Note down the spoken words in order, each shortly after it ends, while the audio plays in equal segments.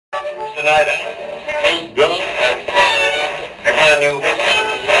Would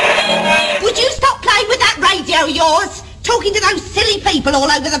you stop playing with that radio of yours? Talking to those silly people all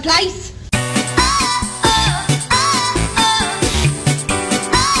over the place?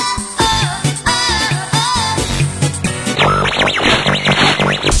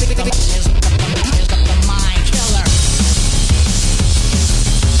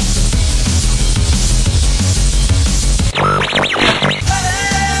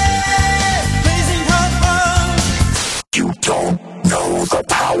 You don't know the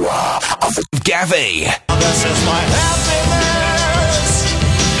power of Gavi. This is my happiness.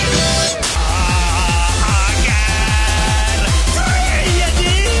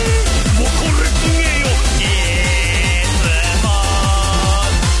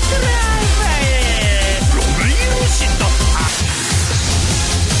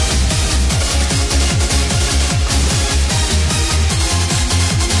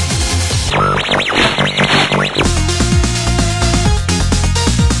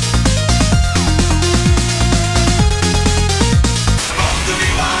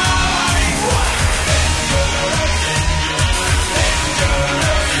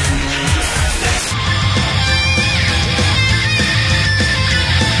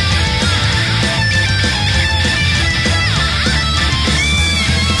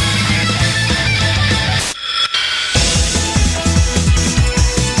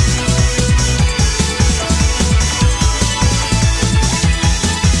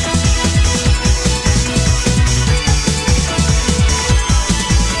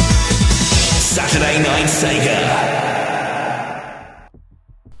 Saturday Night Sega.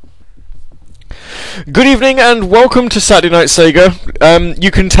 Good evening and welcome to Saturday Night Sega.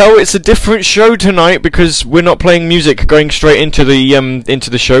 You can tell it's a different show tonight because we're not playing music going straight into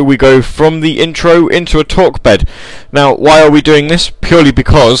the show. We go from the intro into a talk bed. Now, why are we doing this? Purely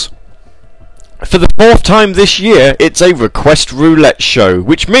because for the fourth time this year, it's a request roulette show,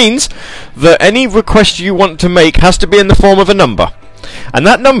 which means that any request you want to make has to be in the form of a number. And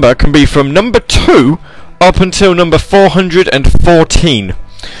that number can be from number 2 up until number 414.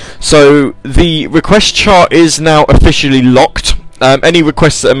 So the request chart is now officially locked. Any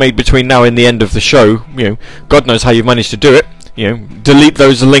requests that are made between now and the end of the show, God knows how you've managed to do it. Delete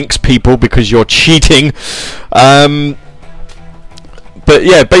those links, people, because you're cheating. But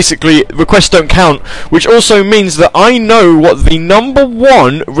yeah, basically, requests don't count, which also means that I know what the number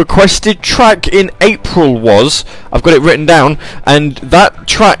 1 requested track in April was. I've got it written down, and that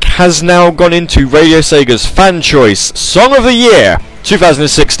track has now gone into Radio Sega's Fan Choice Song of the Year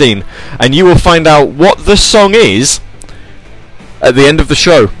 2016, and you will find out what the song is at the end of the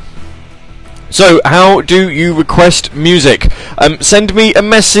show. So, how do you request music? Send me a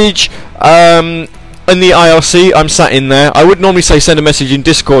message, in the IRC. I'm sat in there. I would normally say send a message in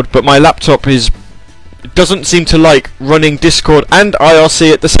Discord, but my laptop doesn't seem to like running Discord and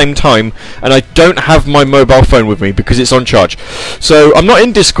IRC at the same time, and I don't have my mobile phone with me because it's on charge. So I'm not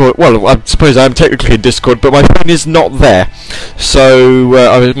in Discord. Well, I suppose I am technically in Discord, but my phone is not there.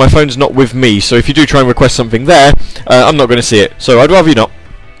 So my phone's not with me. So if you do try and request something there, I'm not going to see it. So I'd rather you not.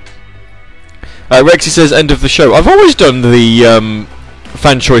 Rexy says end of the show. I've always done the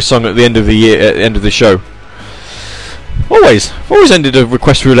fan choice song at the end of the year, at the end of the show. I've always ended a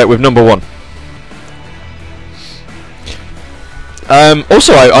request roulette with number 1.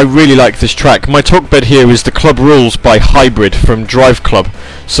 Also, I really like this track. My talk bed here is The Club Rules by Hybrid from Drive Club.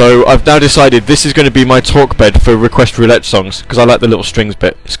 So I've now decided this is going to be my talk bed for request roulette songs, because I like the little strings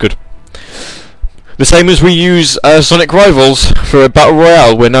bit. It's good. The same as we use Sonic Rivals for a Battle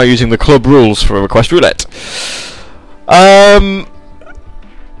Royale, we're now using The Club Rules for a request roulette.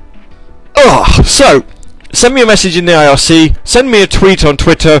 So, send me a message in the IRC, send me a tweet on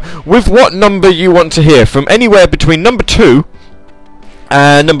Twitter with what number you want to hear, from anywhere between number 2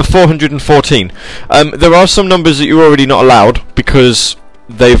 and number 414. There are some numbers that you're already not allowed, because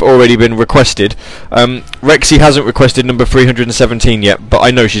they've already been requested. Rexy hasn't requested number 317 yet, but I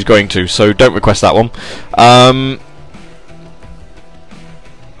know she's going to, so don't request that one.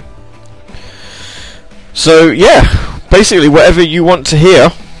 So, yeah, basically whatever you want to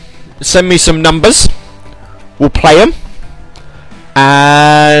hear, send me some numbers, we'll play them,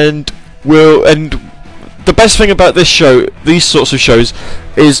 and the best thing about this show, these sorts of shows,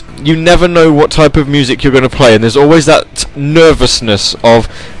 is you never know what type of music you're going to play, and there's always that nervousness of,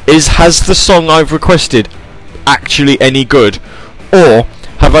 has the song I've requested actually any good, or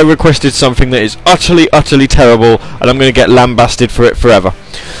have I requested something that is utterly, utterly terrible, and I'm going to get lambasted for it forever.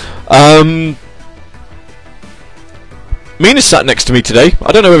 Mina's sat next to me today.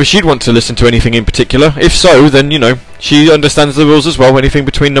 I don't know whether she'd want to listen to anything in particular. If so, then, you know, she understands the rules as well, anything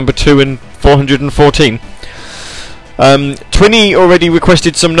between number 2 and 414. Twinny already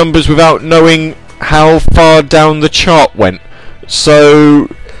requested some numbers without knowing how far down the chart went. So,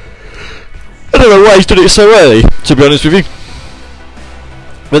 I don't know why he's done it so early, to be honest with you.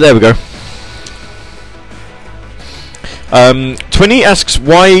 But there we go. Twinny asks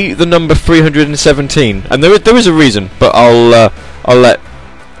why the number 317, and there is a reason, but I'll let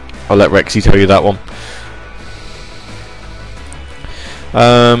Rexy tell you that one.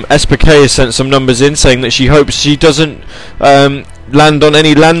 SPK has sent some numbers in saying that she hopes she doesn't land on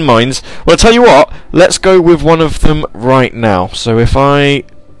any landmines. Well, I'll tell you what, let's go with one of them right now. So if I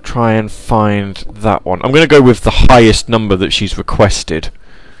try and find that one, I'm going to go with the highest number that she's requested.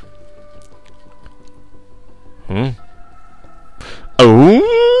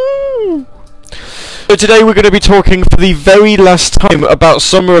 Oh! So today we're going to be talking for the very last time about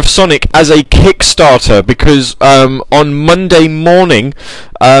Summer of Sonic as a Kickstarter, because on Monday morning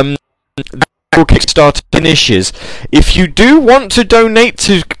the Kickstarter finishes. If you do want to donate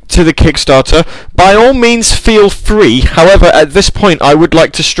to the Kickstarter, by all means feel free. However, at this point I would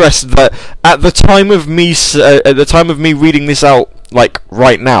like to stress that at the time of me reading this out, like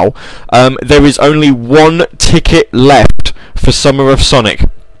right now, there is only one ticket left for Summer of Sonic.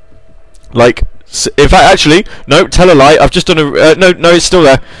 Like, if I actually, no, tell a lie, I've just done a, no, it's still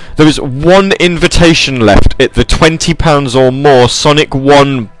there. There is one invitation left at the £20 or more Sonic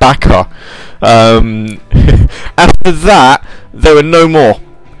 1 backer. After that, there are no more.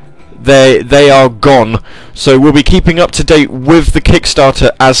 They are gone. So we'll be keeping up to date with the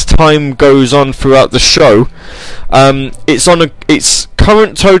Kickstarter as time goes on throughout the show. Its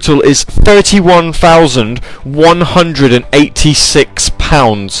current total is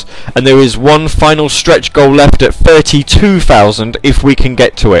 £31,186, and there is one final stretch goal left at 32,000 if we can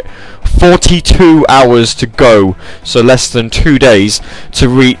get to it. 42 hours to go, so less than 2 days to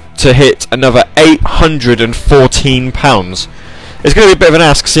hit another £814. It's going to be a bit of an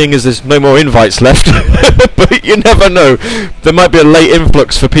ask, seeing as there's no more invites left, but you never know. There might be a late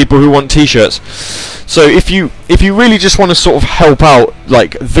influx for people who want t-shirts. So if you really just want to sort of help out,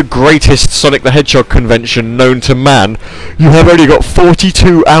 like, the greatest Sonic the Hedgehog convention known to man, you have only got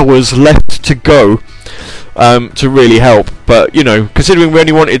 42 hours left to go to really help. But, you know, considering we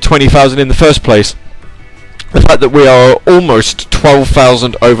only wanted 20,000 in the first place, the fact that we are almost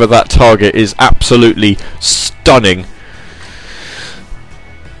 12,000 over that target is absolutely stunning.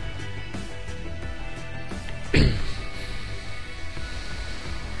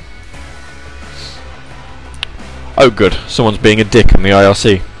 Oh good, someone's being a dick on the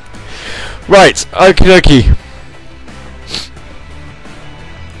IRC. Right, okie dokie.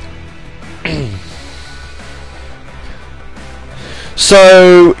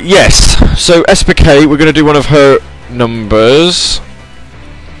 So, yes, so SPK, we're going to do one of her numbers.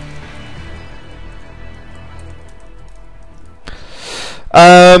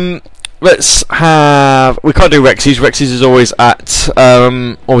 Let's have... We can't do Rexy's. Rexy's is always at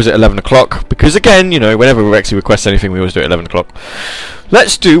 11 o'clock. Because again, you know, whenever Rexy requests anything, we always do it at 11 o'clock.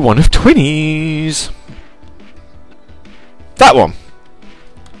 Let's do one of Twinny's. That one.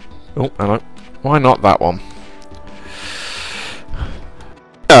 Oh, hello. Why not that one?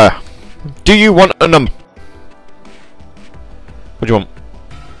 Do you want a number? What do you want?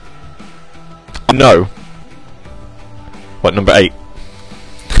 No. What, number 8?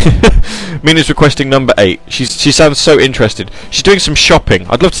 Mina's requesting number 8. She sounds so interested. She's doing some shopping.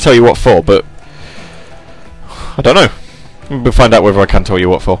 I'd love to tell you what for, but I don't know. We'll find out whether I can tell you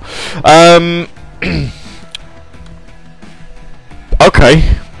what for.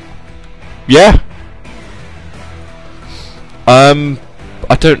 Okay. Yeah. I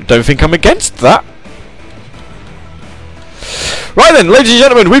don't think I'm against that. Right then, ladies and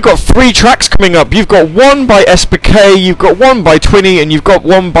gentlemen, we've got 3 tracks coming up. You've got one by SPK, you've got one by Twinny, and you've got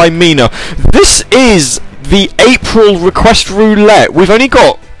one by Mina. This is the April request roulette. We've only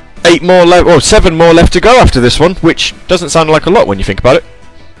got 8 more left, or 7 more left to go after this one, which doesn't sound like a lot when you think about it.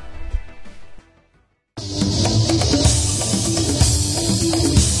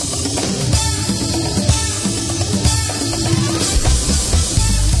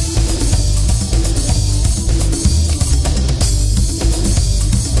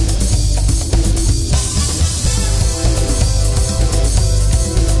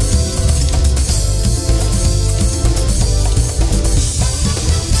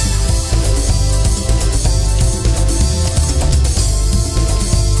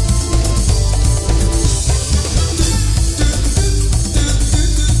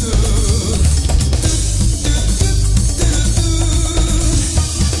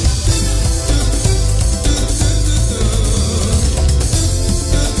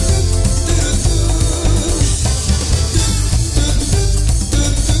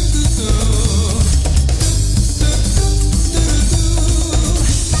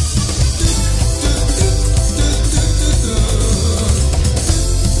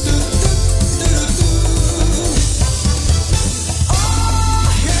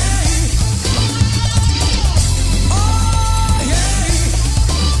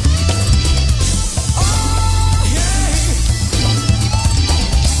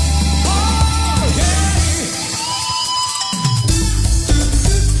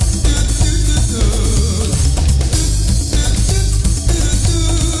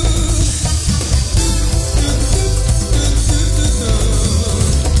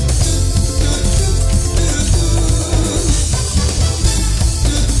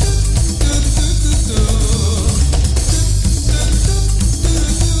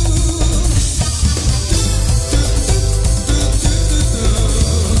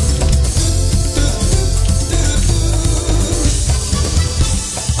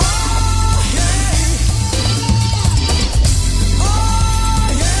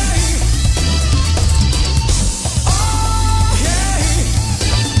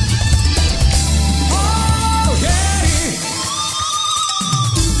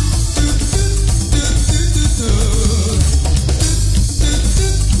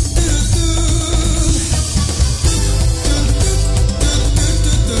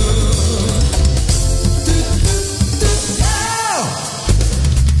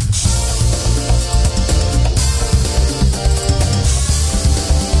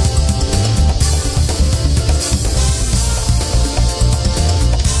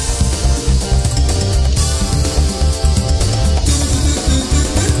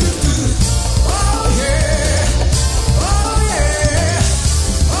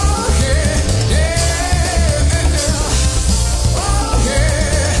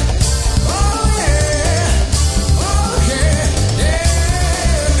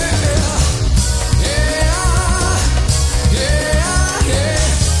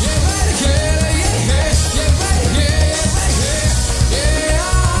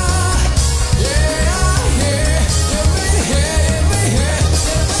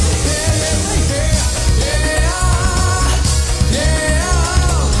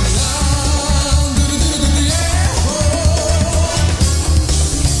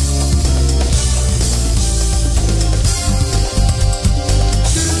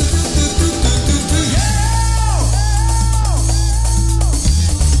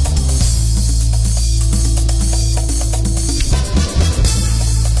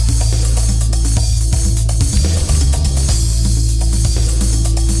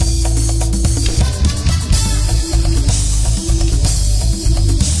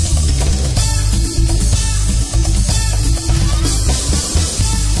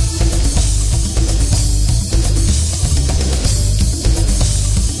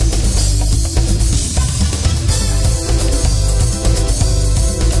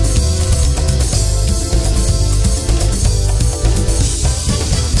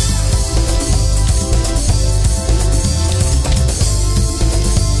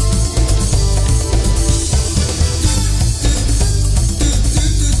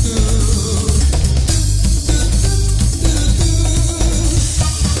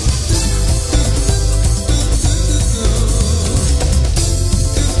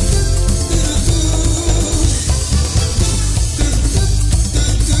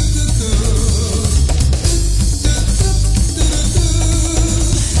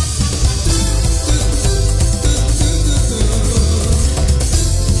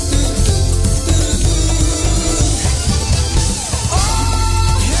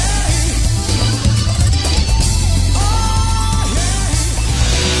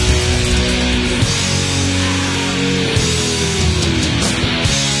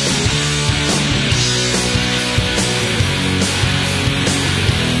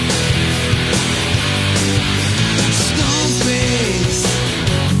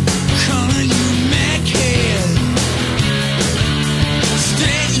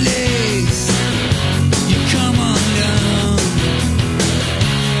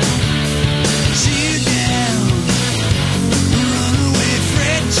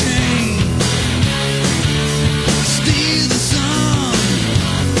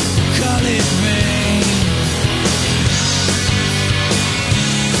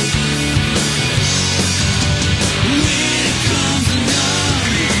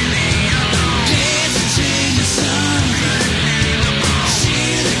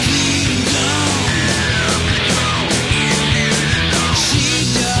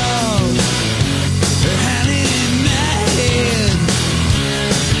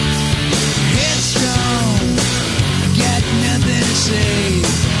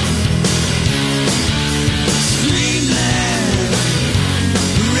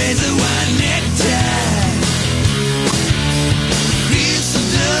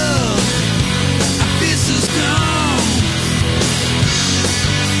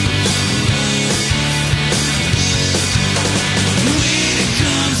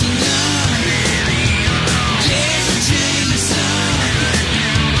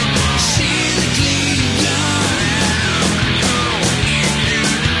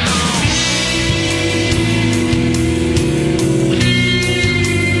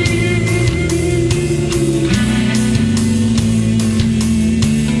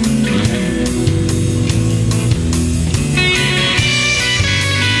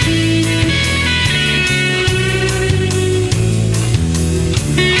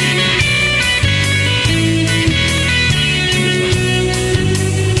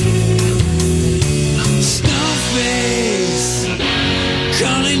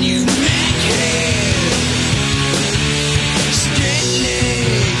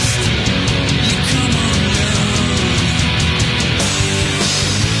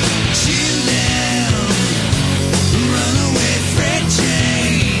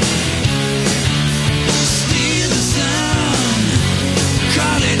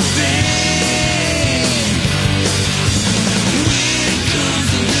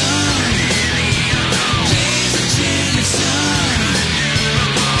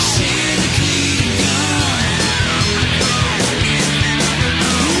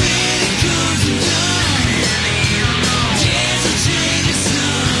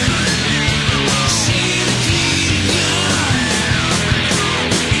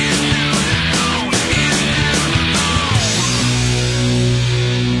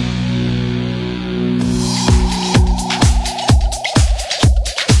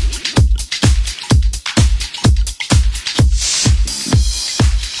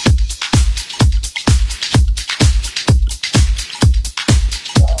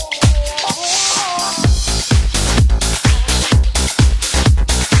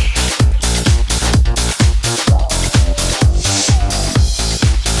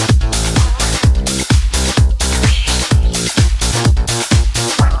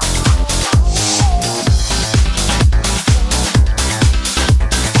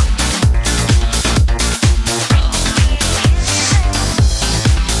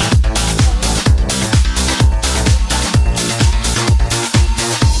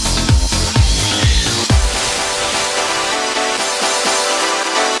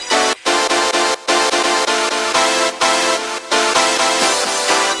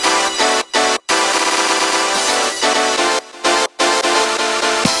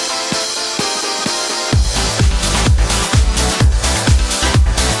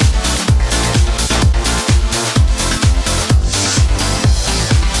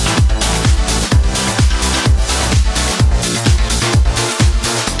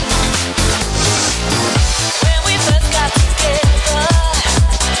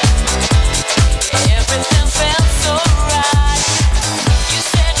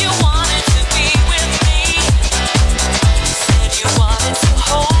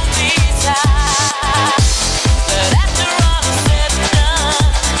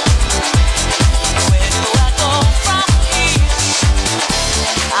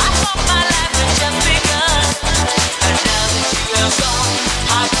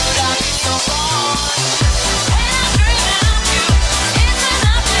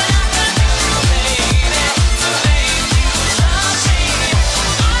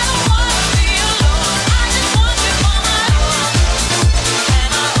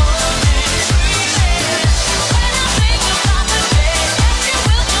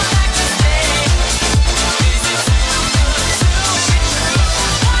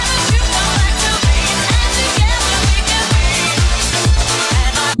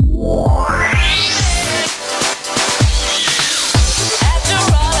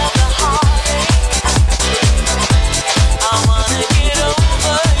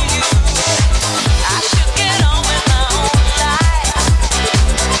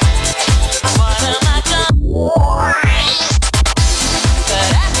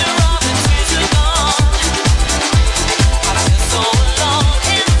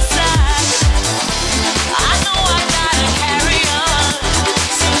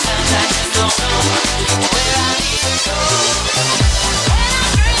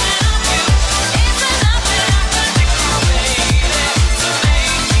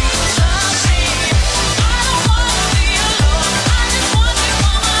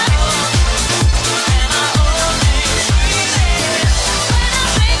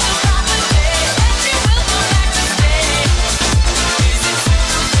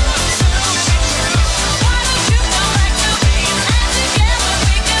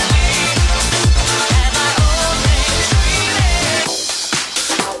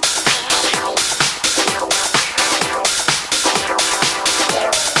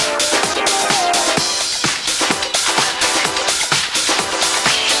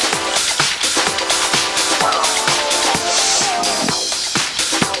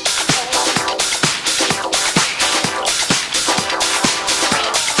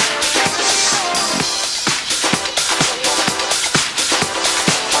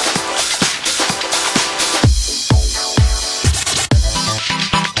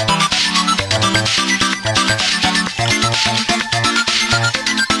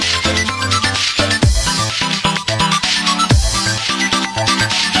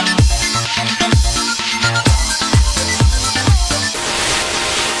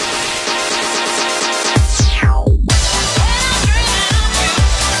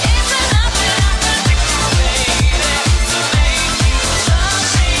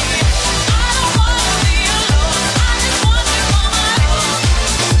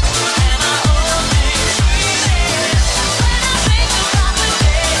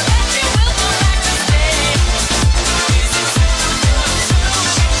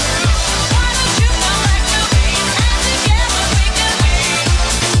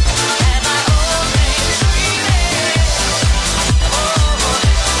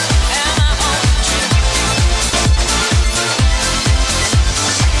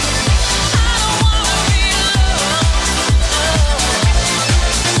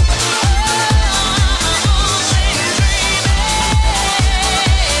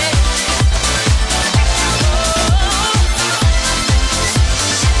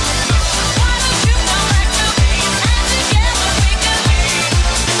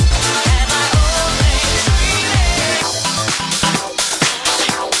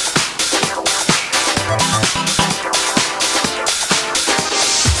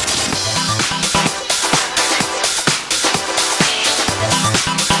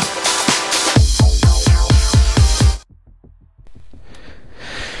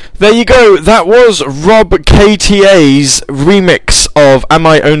 There you go, that was Rob KTA's remix of Am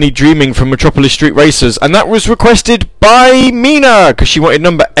I Only Dreaming from Metropolis Street Racers, and that was requested by Mina, because she wanted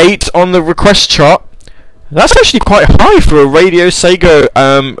number 8 on the request chart. That's actually quite high for a Radio Sega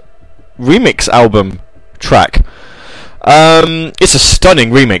remix album track. It's a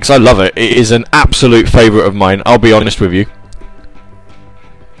stunning remix, I love it. It is an absolute favourite of mine, I'll be honest with you.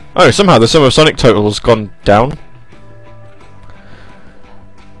 Oh, somehow the Summer of Sonic total has gone down.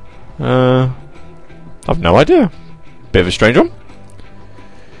 I've no idea. Bit of a strange one.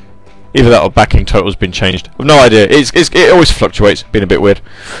 Either that or backing total's been changed. I've no idea. It always fluctuates. Been a bit weird.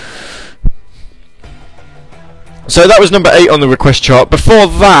 So that was number 8 on the request chart. Before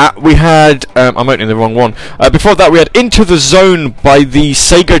that, we had... I'm opening the wrong one. Before that, we had Into the Zone by the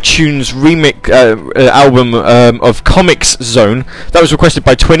Sega Tunes remix album of Comics Zone. That was requested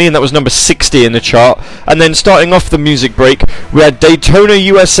by Twinny, and that was number 60 in the chart. And then starting off the music break, we had Daytona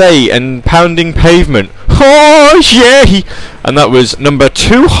USA and Pounding Pavement. Oh, yeah! And that was number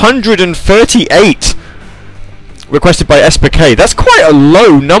 238. Requested by SPK. That's quite a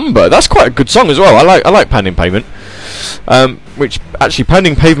low number. That's quite a good song as well. I like Pounding Pavement. Which actually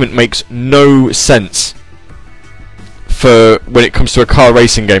Pounding Pavement makes no sense for when it comes to a car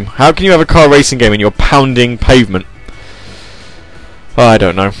racing game. How can you have a car racing game and you're pounding pavement? Oh, I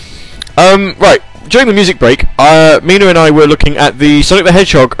don't know. Right. During the music break, Mina and I were looking at the Sonic the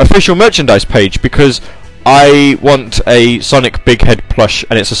Hedgehog official merchandise page because I want a Sonic Big Head plush,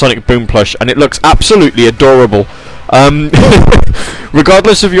 and it's a Sonic Boom plush, and it looks absolutely adorable.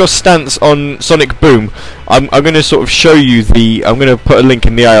 Regardless of your stance on Sonic Boom, I'm going to sort of show you the... I'm going to put a link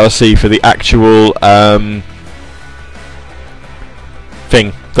in the IRC for the actual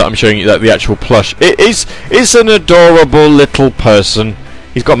thing that I'm showing you, that the actual plush. It's an adorable little person.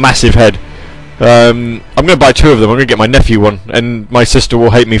 He's got a massive head. I'm going to buy 2 of them. I'm going to get my nephew one, and my sister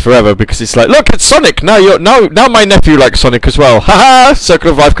will hate me forever because it's like, look, it's Sonic. Now my nephew likes Sonic as well. Haha!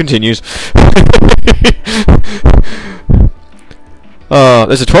 Circle of life continues.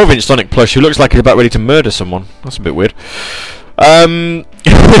 There's a 12-inch Sonic plush who looks like he's about ready to murder someone. That's a bit weird. He's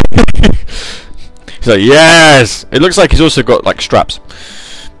like, yes! It looks like he's also got like straps.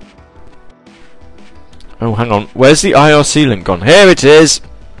 Oh, hang on. Where's the IRC link gone? Here it is.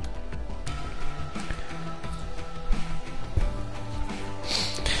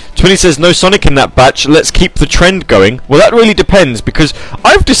 Twinny says, no Sonic in that batch, let's keep the trend going. Well, that really depends, because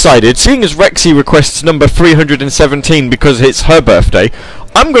I've decided, seeing as Rexy requests number 317 because it's her birthday,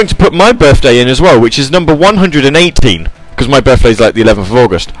 I'm going to put my birthday in as well, which is number 118, because my birthday's like the 11th of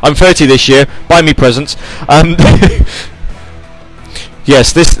August. I'm 30 this year, buy me presents.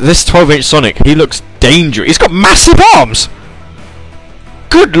 Yes, this 12-inch Sonic, he looks dangerous. He's got massive arms!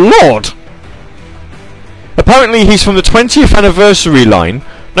 Good lord! Apparently he's from the 20th anniversary line.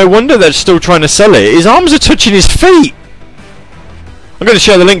 No wonder they're still trying to sell it. His arms are touching his feet. I'm going to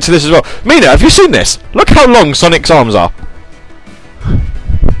share the link to this as well. Mina, have you seen this? Look how long Sonic's arms are.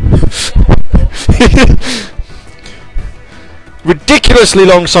 Ridiculously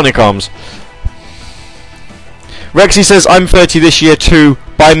long Sonic arms. Rexy says, I'm 30 this year too.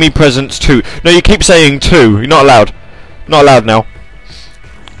 Buy me presents too. No, you keep saying too. You're not allowed. Not allowed now.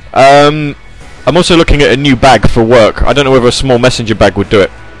 I'm also looking at a new bag for work. I don't know whether a small messenger bag would do it.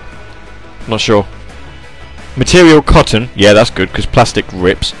 Not sure. Material cotton. Yeah, that's good, because plastic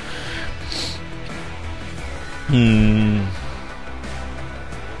rips.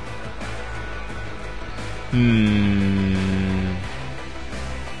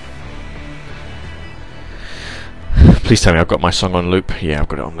 Please tell me I've got my song on loop. Yeah, I've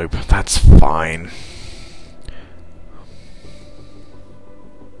got it on loop. That's fine.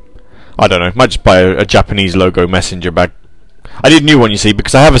 I don't know. Might just buy a Japanese logo messenger bag. I need a new one, you see,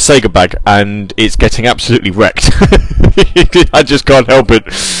 because I have a Sega bag and it's getting absolutely wrecked. I just can't help it.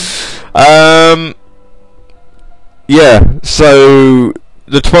 Yeah. So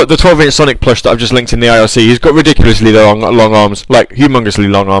the 12-inch Sonic plush that I've just linked in the IRC, he's got ridiculously long arms, like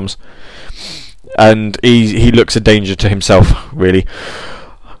humongously long arms, and he looks a danger to himself, really.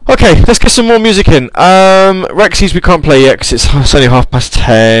 Okay, let's get some more music in. Rexy's we can't play yet because it's only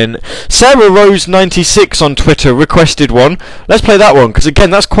 10:30. Sarah Rose 96 on Twitter requested one. Let's play that one because again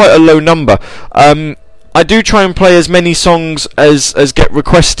that's quite a low number. I do try and play as many songs as get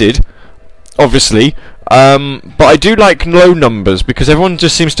requested, obviously. But I do like low numbers because everyone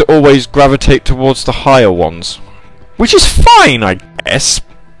just seems to always gravitate towards the higher ones, which is fine, I guess.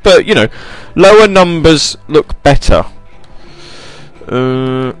 But you know, lower numbers look better.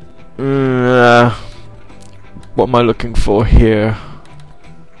 What am I looking for here?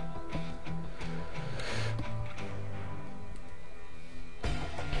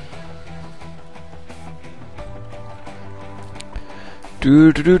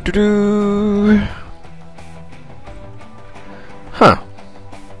 Huh.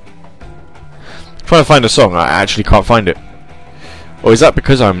 Trying to find a song, I actually can't find it. Or is that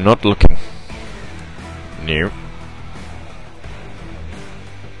because I'm not looking? No.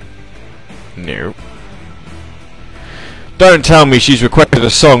 No. Don't tell me she's requested a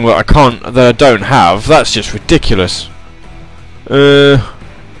song that I don't have. That's just ridiculous. Ooh,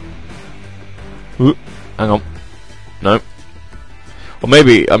 hang on. No. Or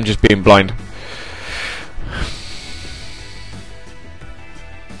maybe I'm just being blind.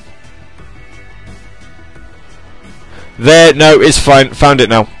 There, no, it's fine. Found it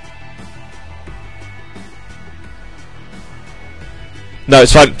now. No,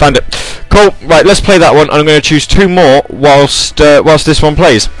 it's fine. Found it. Cool. Right, let's play that one. I'm going to choose 2 more whilst this one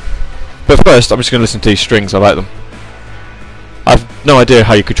plays. But first, I'm just going to listen to these strings. I like them. I've no idea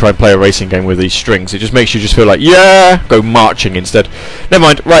how you could try and play a racing game with these strings. It just makes you just feel like, yeah, go marching instead. Never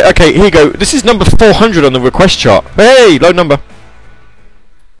mind. Right, okay, here you go. This is number 400 on the request chart. Hey, low number.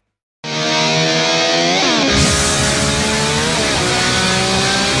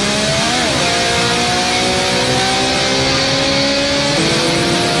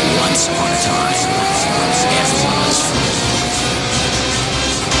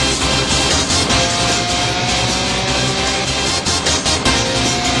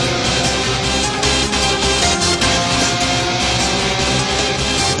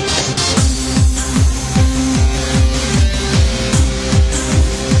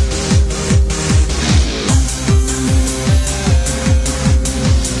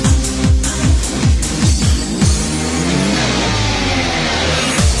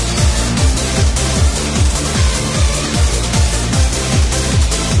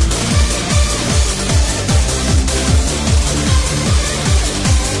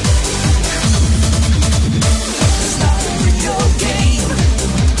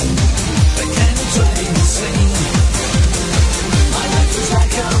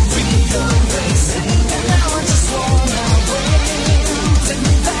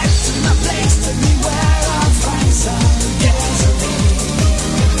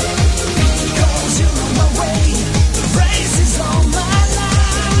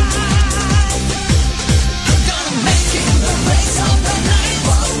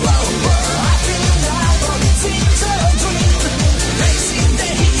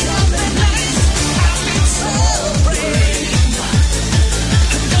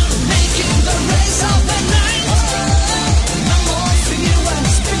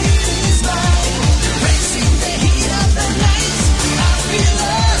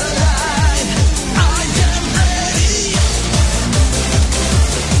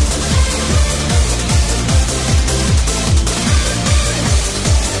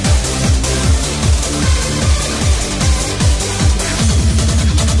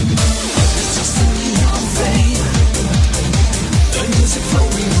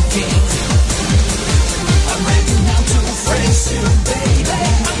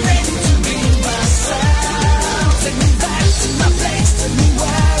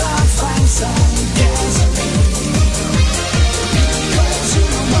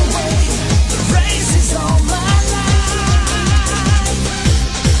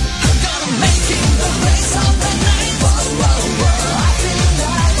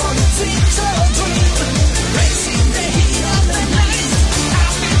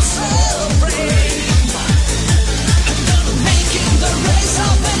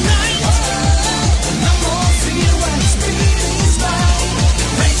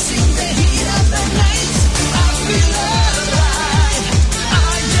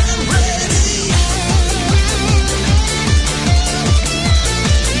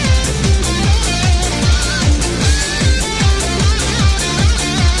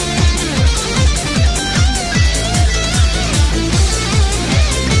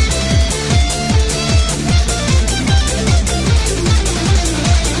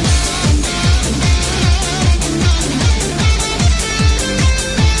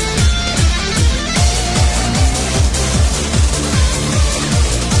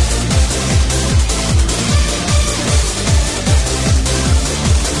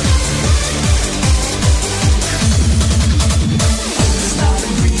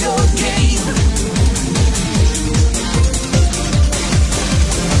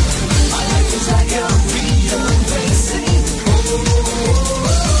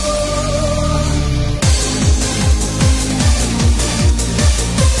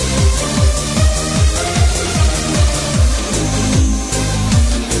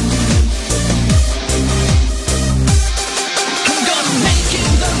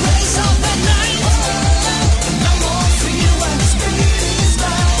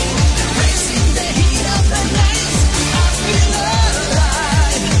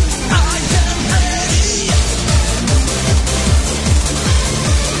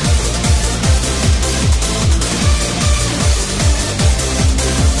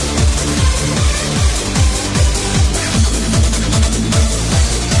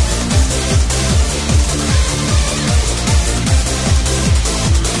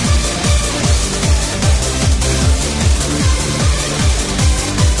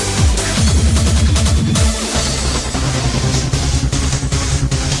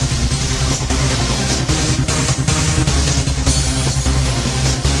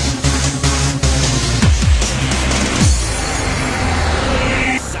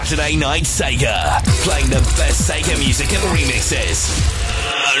 Inside Sega, playing the best Sega music and remixes.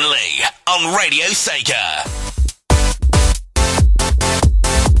 Only on Radio Sega.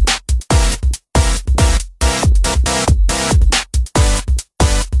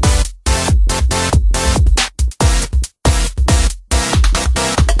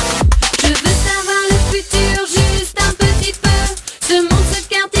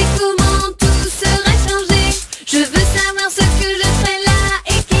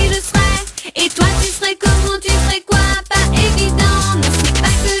 Comment tu ferais quoi? Pas évident. Ne sais pas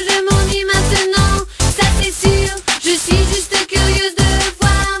que je m'ennuie maintenant. Ça c'est sûr.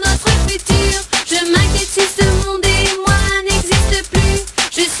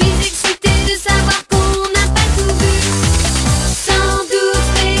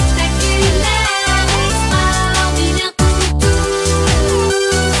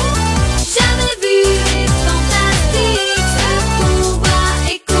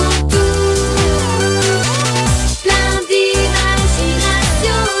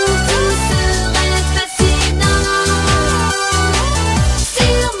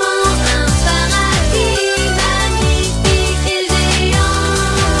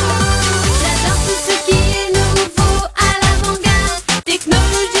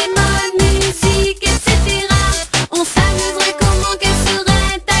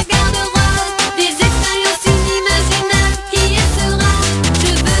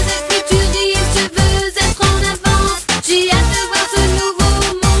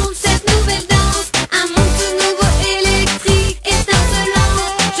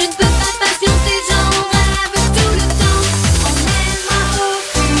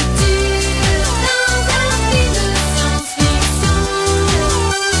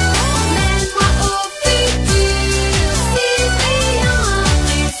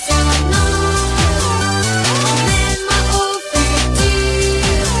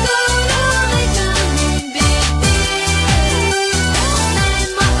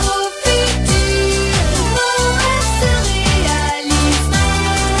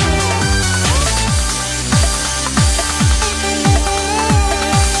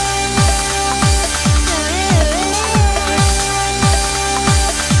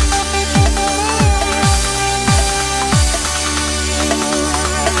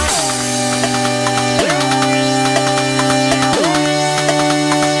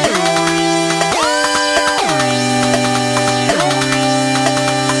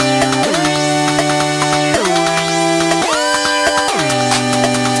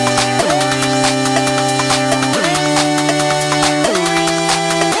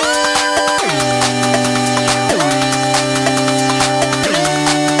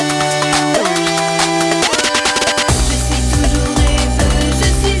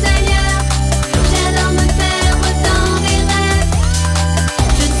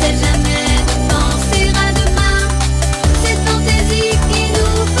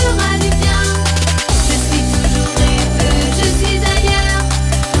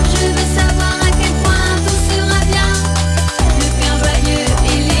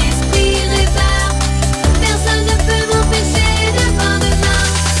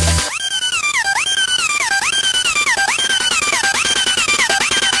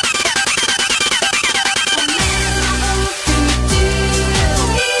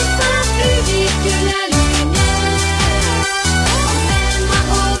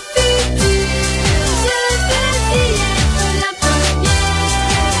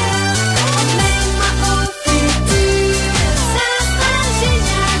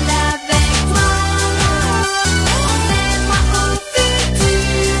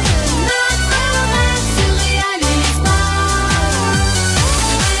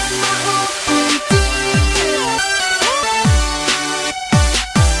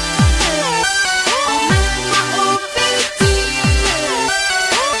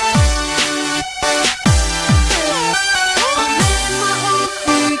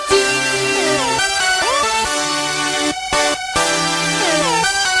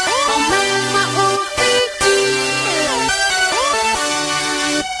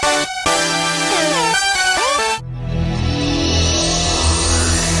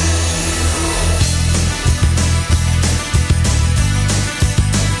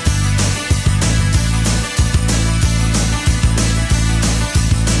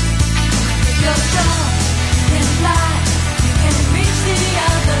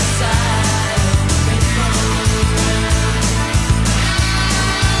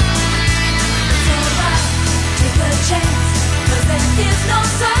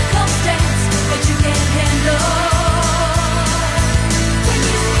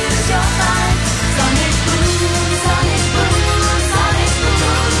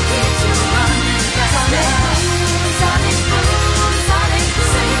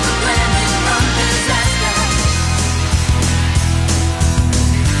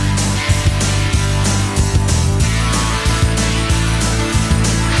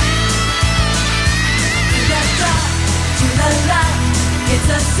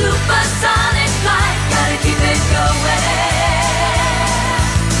 the supersonic flight, gotta keep it going.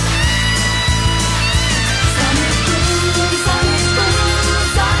 Sonic boom, sonic boom,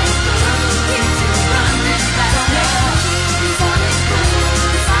 sonic boom, keeps you running faster. Sonic boom,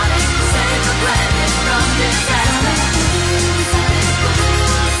 sonic boom, save the planet from disaster. Sonic boom,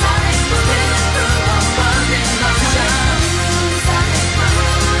 sonic boom, spinning through a world in motion. Sonic boom,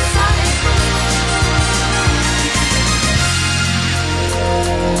 sonic boom.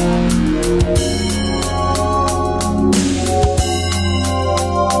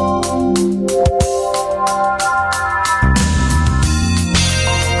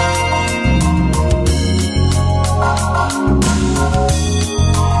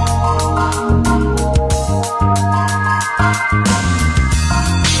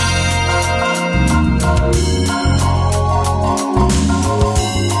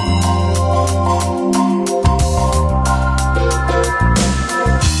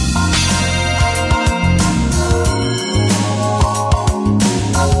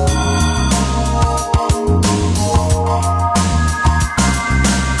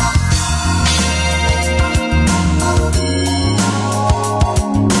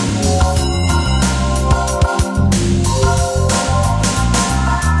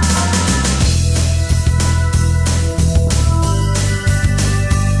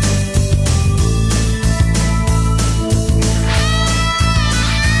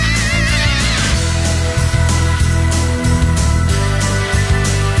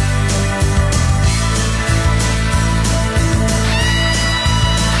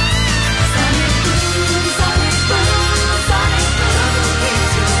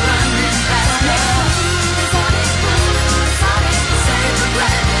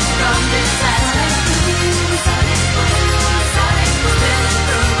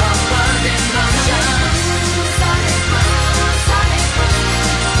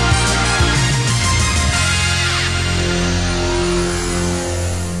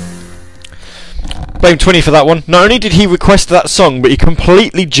 Blame 20 for that one. Not only did he request that song, but he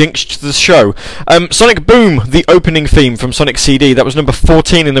completely jinxed the show. Sonic Boom, the opening theme from Sonic CD, that was number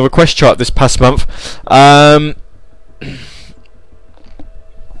 14 in the request chart this past month.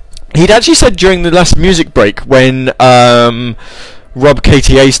 He'd actually said during the last music break when Rob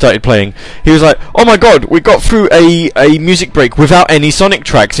KTA started playing, he was like, oh my god, we got through a music break without any Sonic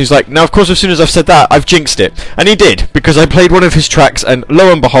tracks. He's like, now of course as soon as I've said that, I've jinxed it. And he did, because I played one of his tracks and lo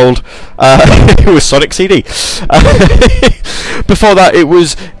and behold, it was Sonic CD. Before that it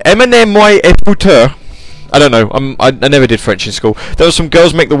was Emmenez-moi écouteur. I don't know, I never did French in school. There was some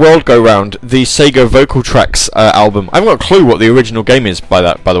Girls Make the World Go Round, the Sega Vocal Tracks album. I haven't got a clue what the original game is by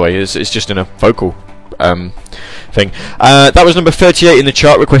the way. It's just in a vocal thing. That was number 38 in the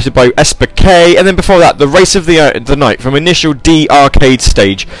chart, requested by Esper K. And then before that, The Race of the Night from Initial D Arcade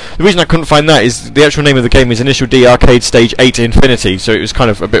Stage. The reason I couldn't find that is the actual name of the game is Initial D Arcade Stage 8 Infinity, so it was kind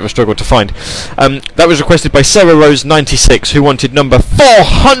of a bit of a struggle to find. That was requested by Sarah Rose 96, who wanted number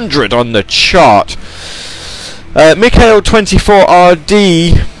 400 on the chart. Mikhail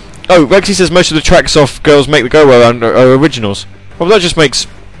 24RD. Oh, Rexy says most of the tracks off Girls Make the Go Round are originals. Well, that just makes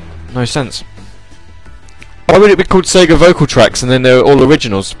no sense. Why would it be called Sega Vocal Tracks and then they're all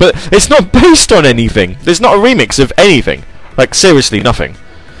originals? But it's not based on anything. There's not a remix of anything. Like, seriously, nothing.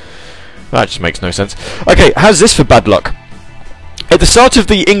 That just makes no sense. Okay, how's this for bad luck? At the start of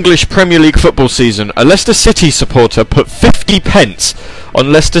the English Premier League football season, a Leicester City supporter put 50 pence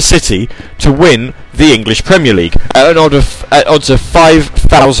on Leicester City to win the English Premier League at odds of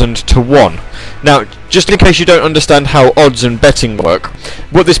 5,000 to 1. Now, just in case you don't understand how odds and betting work,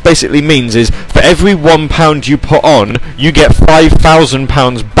 what this basically means is for every £1 you put on, you get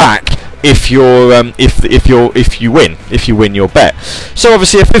 £5,000 back if you win your bet. So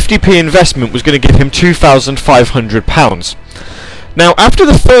obviously a 50p investment was going to give him £2,500. Now, after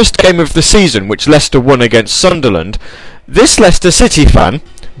the first game of the season, which Leicester won against Sunderland, this Leicester City fan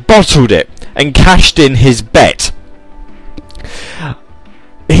bottled it and cashed in his bet.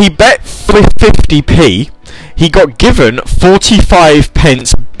 He bet for 50p, he got given 45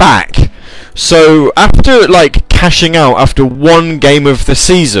 pence back. So after cashing out after one game of the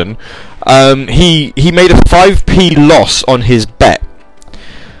season, he made a 5p loss on his bet.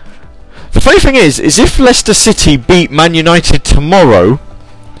 The funny thing is if Leicester City beat Man United tomorrow,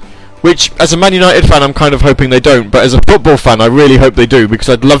 which as a Man United fan I'm kind of hoping they don't, but as a football fan I really hope they do, because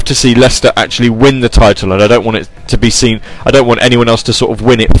I'd love to see Leicester actually win the title, and I don't want it to be seen, I don't want anyone else to sort of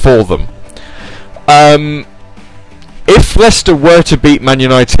win it for them. If Leicester were to beat Man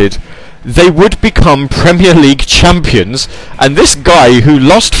United, they would become Premier League champions, and this guy who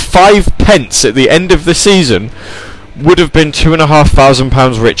lost 5 pence at the end of the season would have been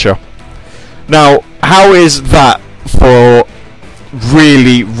 £2,500 richer. Now, how is that for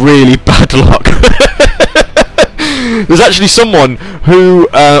really, really bad luck? There's actually someone who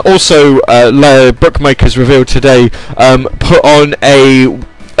bookmakers revealed today put a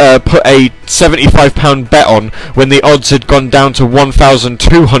 £75 bet on when the odds had gone down to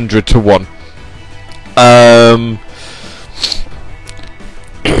 1,200 to 1.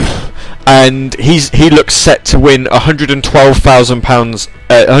 And he looks set to win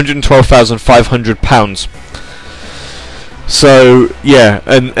 £112,500. So yeah,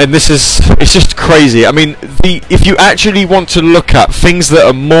 and this it's just crazy. I mean, if you actually want to look at things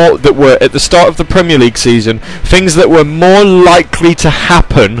that were at the start of the Premier League season, things that were more likely to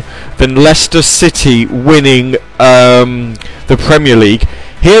happen than Leicester City winning the Premier League,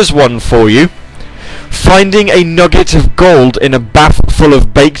 here's one for you. Finding a nugget of gold in a bath full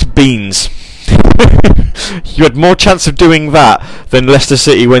of baked beans. You had more chance of doing that than Leicester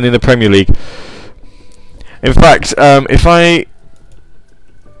City winning the Premier League. In fact, I'm going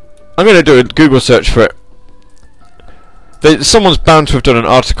to do a Google search for it. Someone's bound to have done an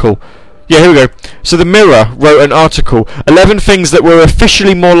article. Yeah, here we go. So the Mirror wrote an article, 11 things that were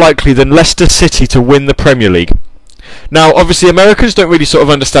officially more likely than Leicester City to win the Premier League. Now, obviously, Americans don't really sort of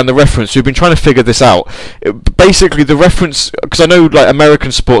understand the reference. We've been trying to figure this out. Basically, the reference, because I know, like,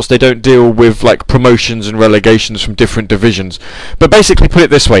 American sports, they don't deal with, like, promotions and relegations from different divisions. But basically, put it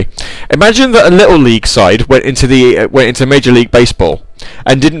this way: imagine that a little league side went into Major League Baseball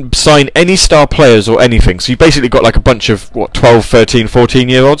and didn't sign any star players or anything. So you basically got like a bunch of 12, 13,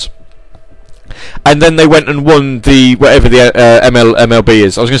 14-year-olds. And then they went and won the whatever the MLB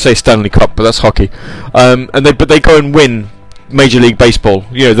is. I was going to say Stanley Cup, but that's hockey. But they go and win Major League Baseball.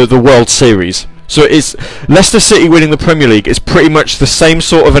 You know, the World Series. So it's Leicester City winning the Premier League is pretty much the same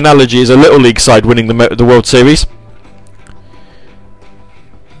sort of analogy as a little league side winning the World Series.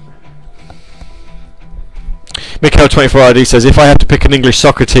 Mikhail24RD says, if I had to pick an English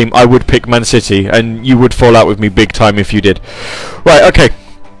soccer team, I would pick Man City, and you would fall out with me big time if you did. Right, okay.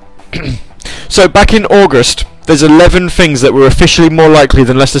 So back in August, there's 11 things that were officially more likely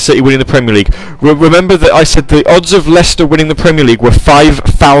than Leicester City winning the Premier League. Remember that I said the odds of Leicester winning the Premier League were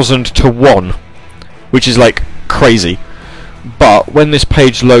 5,000 to 1, which is like crazy. But when this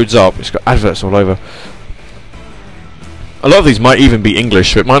page loads up, it's got adverts all over. A lot of these might even be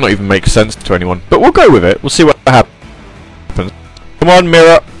English, so it might not even make sense to anyone. But we'll go with it. We'll see what happens. Come on,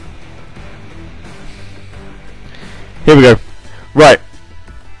 Mirror. Here we go. Right.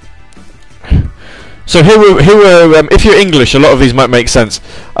 So here were if you're English, a lot of these might make sense.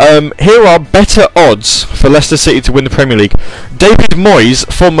 Here are better odds for Leicester City to win the Premier League. David Moyes,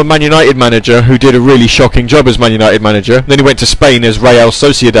 former Man United manager, who did a really shocking job as Man United manager. Then he went to Spain as Real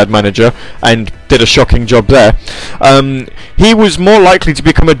Sociedad manager and did a shocking job there. He was more likely to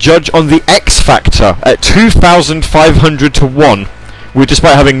become a judge on the X Factor at 2,500 to 1,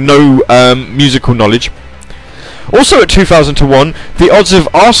 despite having no musical knowledge. Also at 2,000 to 1, the odds of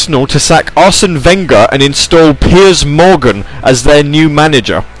Arsenal to sack Arsene Wenger and install Piers Morgan as their new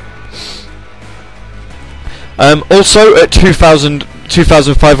manager. Also at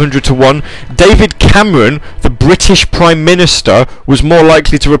 2,500 to 1, David Cameron, the British Prime Minister, was more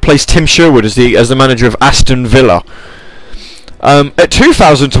likely to replace Tim Sherwood as the manager of Aston Villa. At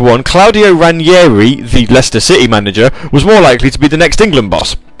 2,000 to 1, Claudio Ranieri, the Leicester City manager, was more likely to be the next England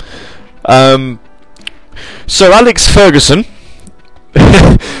boss. Sir Alex Ferguson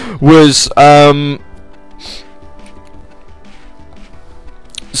was the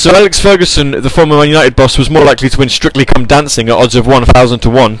former Man United boss, was more likely to win Strictly Come Dancing at odds of 1,000 to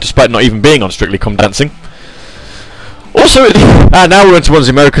 1, despite not even being on Strictly Come Dancing. Also, now we're into ones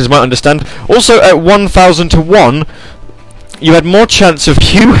the Americans might understand. Also at 1,000 to 1, you had more chance of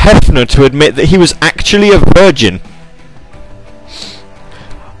Hugh Hefner to admit that he was actually a virgin.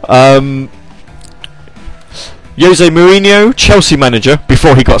 Jose Mourinho, Chelsea manager,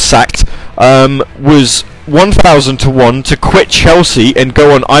 before he got sacked, was 1,000 to 1 to quit Chelsea and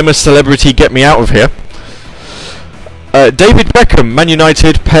go on I'm a Celebrity, Get Me Out of Here. David Beckham, Man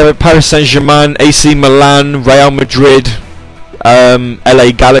United, Paris Saint-Germain, AC Milan, Real Madrid,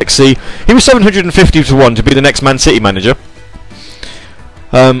 LA Galaxy. He was 750 to 1 to be the next Man City manager.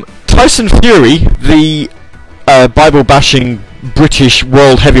 Tyson Fury, the Bible-bashing British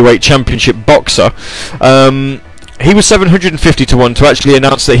World Heavyweight Championship boxer, he was 750 to 1 to actually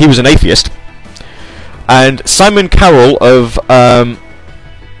announce that he was an atheist. And Simon Cowell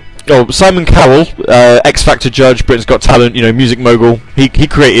X Factor judge, Britain's Got Talent, music mogul. He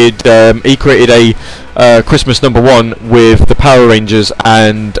created a Christmas #1 with the Power Rangers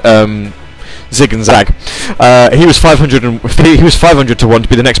and Zig and Zag. He was 500 to 1 to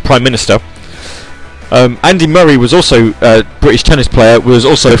be the next Prime Minister. Andy Murray was also a British tennis player, was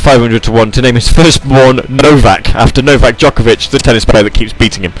also 500 to 1 to name his firstborn Novak, after Novak Djokovic, the tennis player that keeps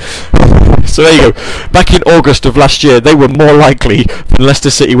beating him. So there you go. Back in August of last year, they were more likely than Leicester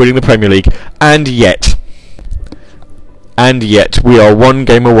City winning the Premier League, and yet we are one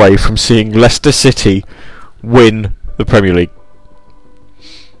game away from seeing Leicester City win the Premier League.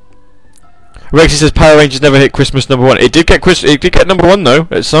 Rexy says Power Rangers never hit Christmas number 1. It did get number 1 though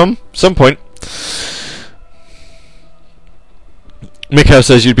at some point. Mikhail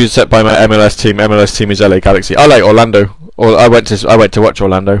says you'd be upset by my MLS team. MLS team is LA Galaxy. I like Orlando. Or I went to watch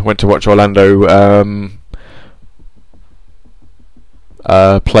Orlando. Went to watch Orlando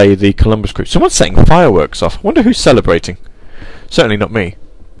play the Columbus Crew. Someone's setting fireworks off. I wonder who's celebrating. Certainly not me.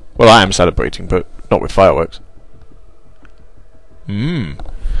 Well, I am celebrating, but not with fireworks.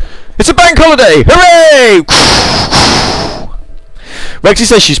 It's a bank holiday! Hooray! Rexy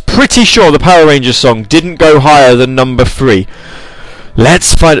says she's pretty sure the Power Rangers song didn't go higher than number 3.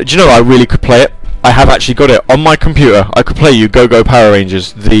 Let's find it. Do you know I really could play it? I have actually got it on my computer. I could play you Go Go Power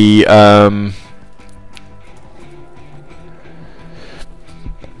Rangers. The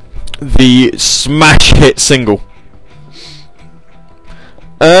smash hit single.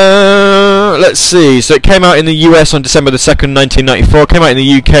 Let's see. So it came out in the US on December the 2nd, 1994. Came out in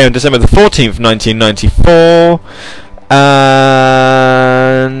the UK on December the 14th, 1994.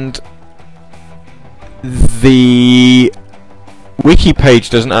 And the wiki page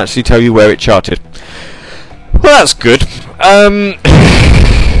doesn't actually tell you where it charted. Well, that's good.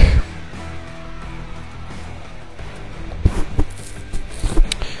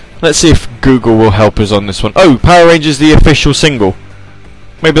 Let's see if Google will help us on this one. Oh, Power Rangers the official single.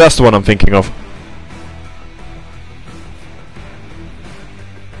 Maybe that's the one I'm thinking of.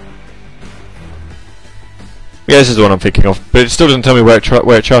 Yeah, this is the one I'm thinking of, but it still doesn't tell me where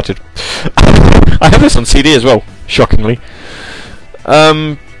it charted. I have this on CD as well, shockingly.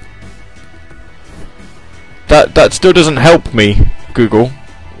 That still doesn't help me, Google.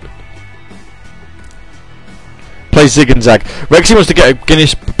 Play Zig and Zag. Rexy wants to get a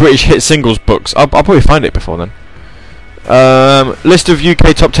Guinness British Hit Singles books. I'll probably find it before then. List of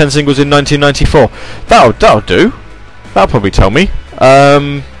UK top 10 singles in 1994. That'll do. That'll probably tell me.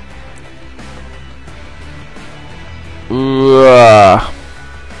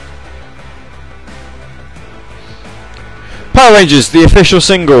 Power Rangers, the official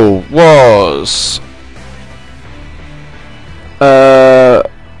single was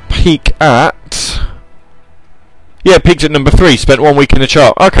peaked at number 3. Spent 1 week in the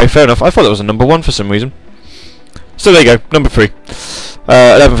chart. Okay, fair enough. I thought that was a number 1 for some reason. So there you go, number 3.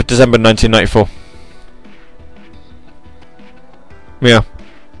 11th of December 1994. Yeah.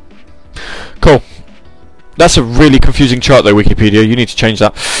 Cool. That's a really confusing chart though, Wikipedia. You need to change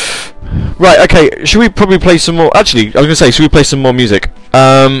that. Right, okay, should we probably play some more... Actually, I was going to say, should we play some more music?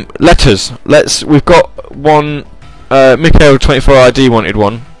 Letters. We've got one... Mikhail 24RD wanted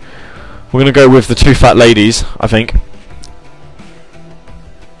one. We're going to go with the Two Fat Ladies, I think.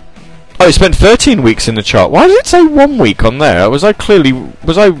 Oh, it spent 13 weeks in the chart. Why did it say 1 week on there? Was I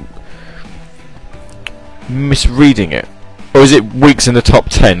misreading it? Or is it weeks in the top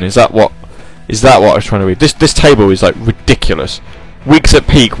 10? Is that what I was trying to read? This table is like ridiculous. Weeks at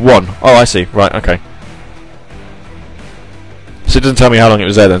peak 1. Oh, I see. Right, okay. So it doesn't tell me how long it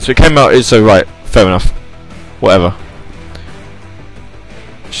was there then. So it came out, so right, fair enough. Whatever.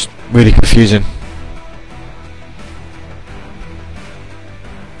 Just really confusing.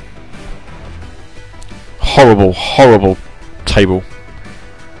 Horrible table.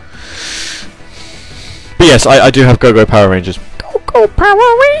 But yes, I do have Go Go Power Rangers. Go Go Power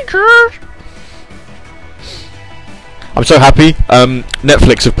Rangers! I'm so happy.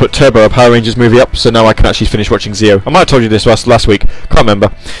 Netflix have put Turbo, a Power Rangers movie up, so now I can actually finish watching Zeo. I might have told you this last week. Can't remember.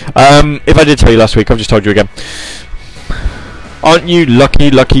 If I did tell you last week, I've just told you again. Aren't you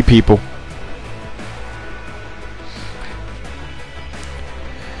lucky people?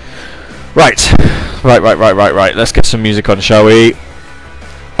 Right. Let's get some music on, shall we?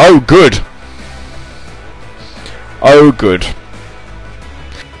 Oh, good.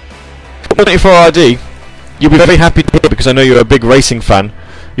 24RD. You'll be very happy to hear, because I know you're a big racing fan,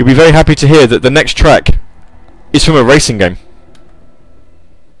 you'll be very happy to hear that the next track is from a racing game.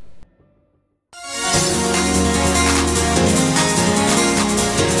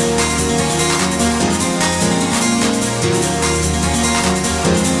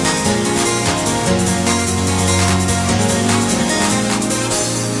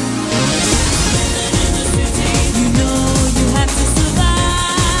 You know you have to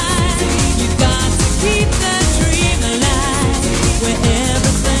survive. You've got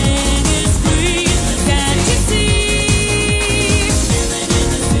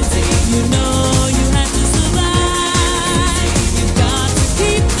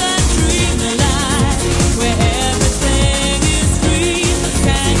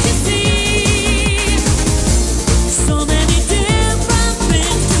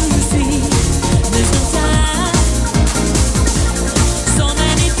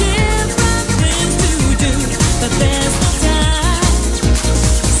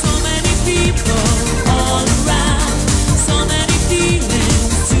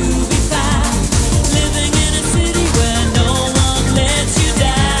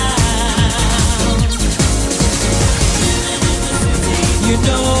You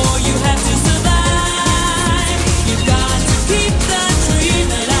know you have to survive. You've got to keep the dream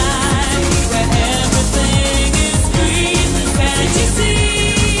alive, where everything is free. Can't you see?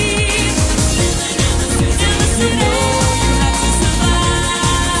 You know you have to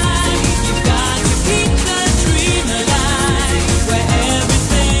survive. You've got to keep the dream alive, where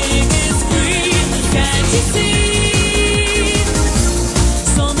everything is free. Can't you see?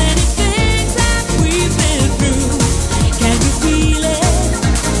 So many things that we've been through. Can you feel it?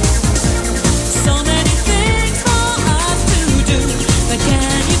 So many things for us to do, but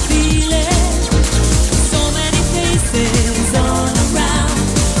can you feel it? So many faces all around,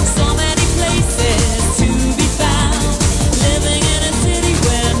 so many places to be found. Living in a city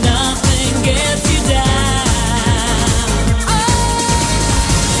where nothing gets you down.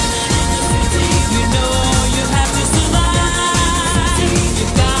 You know you have to survive.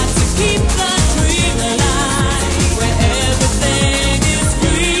 You've got to keep the dream alive, where everything is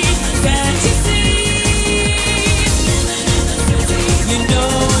free. Can't you see? You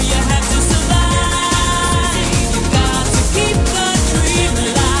know you have to survive. You've got to keep the dream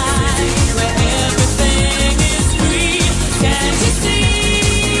alive, where everything is free. Can't you see?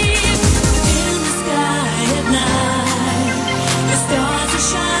 In the sky at night, the stars are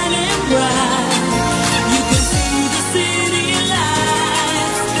shining bright. You can see the city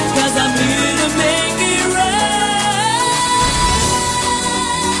lights, 'cause I'm here to make it right.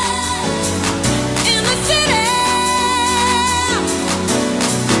 In the city,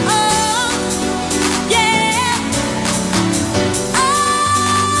 oh, yeah,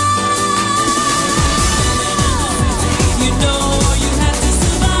 you know you have to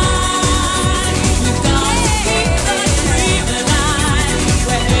survive. You've got to keep the dream alive,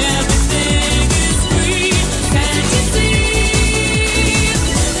 where everything is free. Can't you see?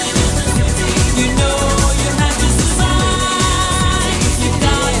 You know you have to survive. You've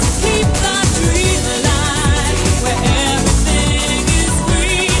got to keep the dream alive, where everything is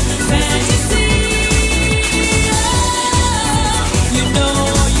free. Can't you see? You know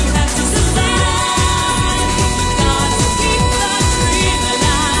you have to survive. You've got to keep the dream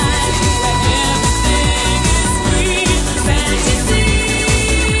alive, where everything is free. Can't you see?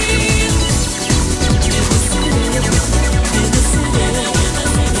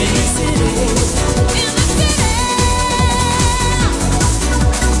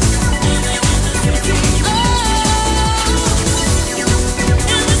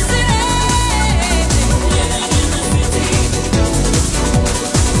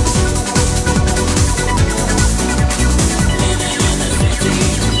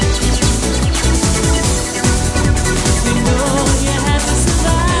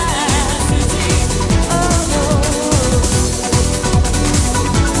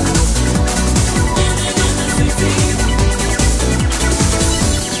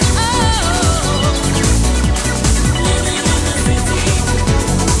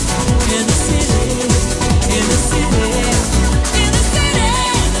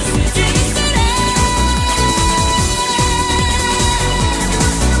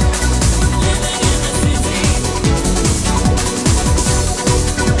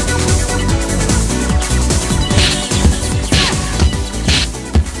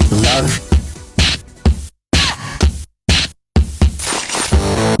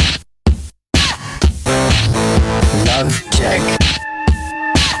 Love check.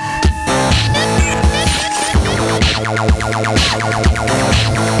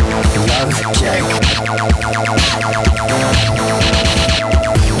 Love check. You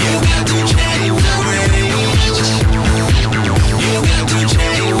got to change the range. You got to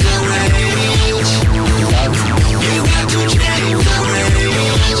change the range. Love. You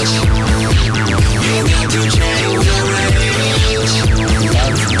got to change the range. You got to change the range.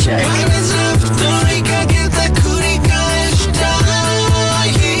 Love check. Why is love? Don't get the cootie guy.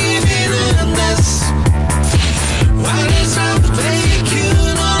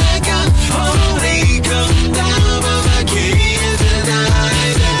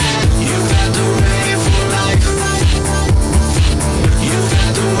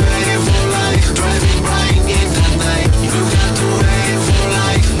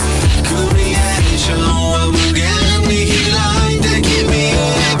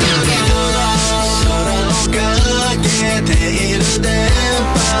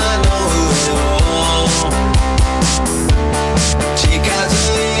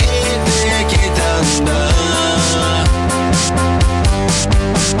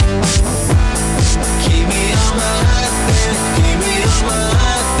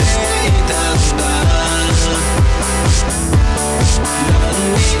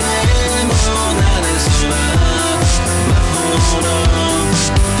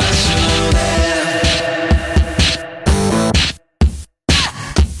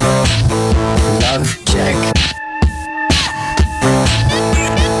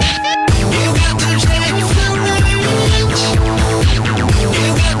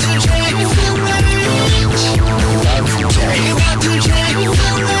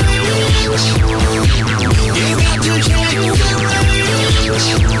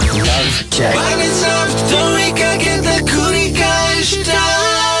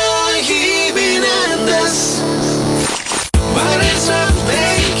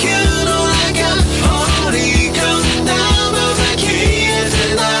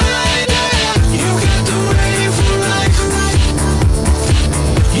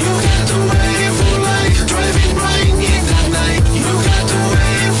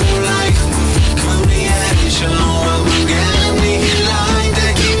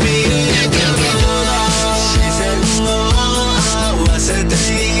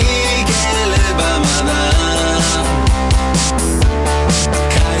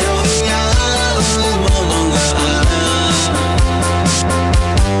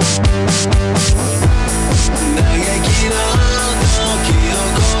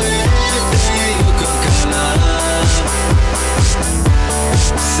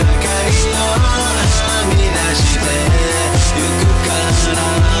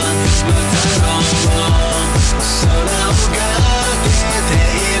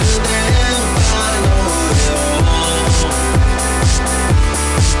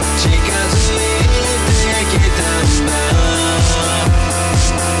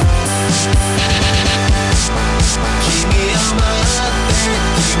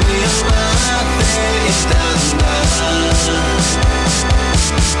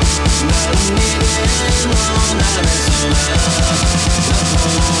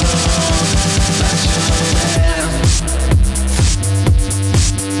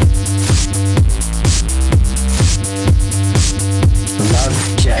 Love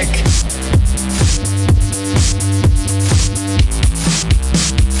check.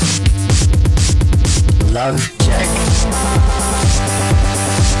 Love check.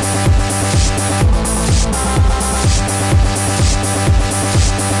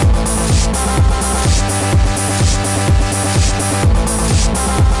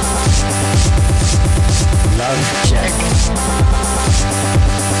 Love check.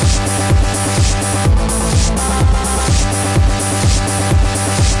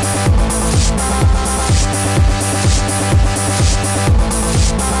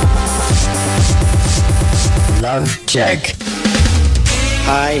 Love check.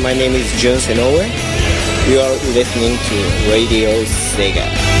 Hi, my name is Jun Senoue. You are listening to Radio Sega.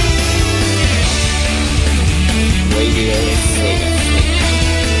 Radio Sega.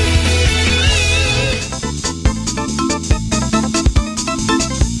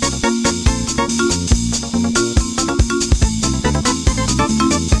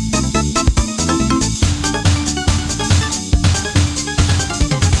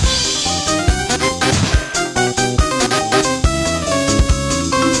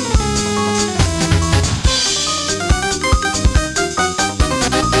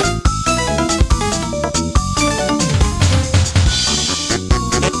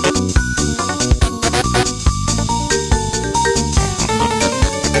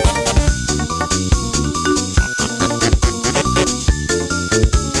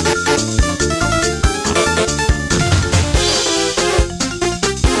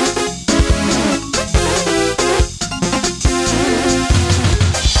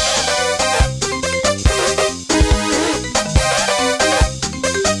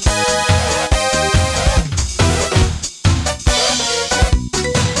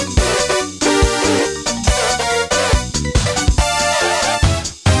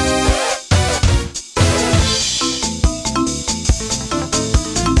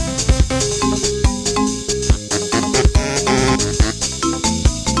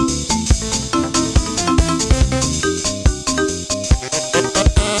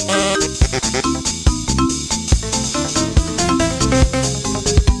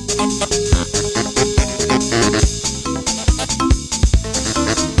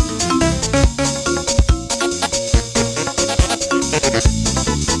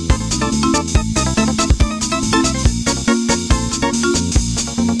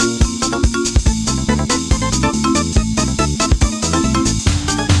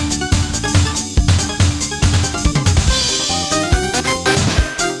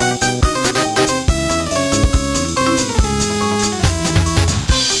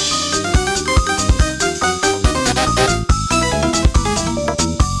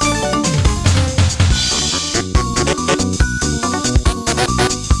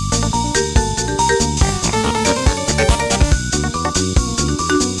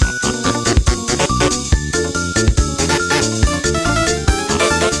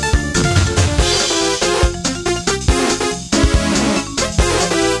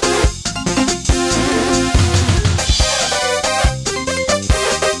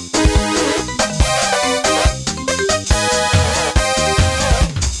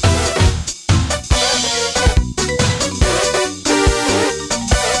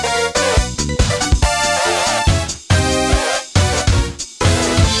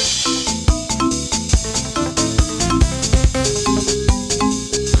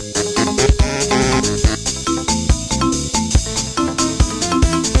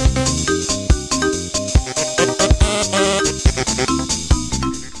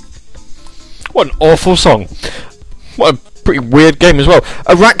 What an awful song. What a pretty weird game as well.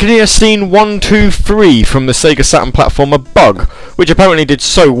 Arachnia Scene 123 from the Sega Saturn platformer Bug, which apparently did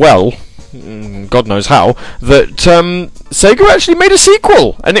so well, God knows how, that Sega actually made a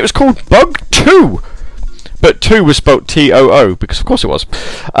sequel, and it was called Bug 2. But 2 was spelt T-O-O, because of course it was.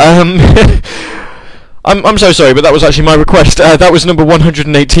 I'm so sorry, but that was actually my request. That was number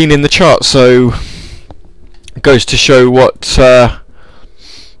 118 in the chart, so it goes to show what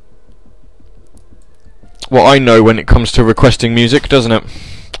I know when it comes to requesting music, doesn't it?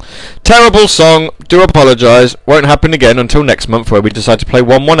 Terrible song, do apologise, won't happen again until next month where we decide to play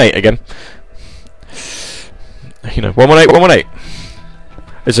 118 again. You know, 118, 118.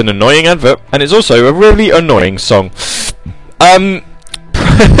 It's an annoying advert, and it's also a really annoying song.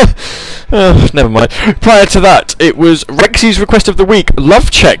 Never mind. Prior to that, it was Rexy's request of the week, Love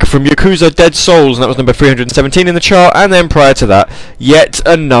Check from Yakuza Dead Souls, and that was number 317 in the chart. And then prior to that, yet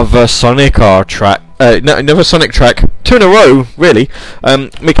another Sonic R track. Another Sonic track, 2 in a row, really.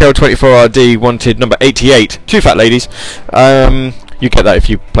 Mikhail24RD wanted number 88, Two Fat Ladies. You get that if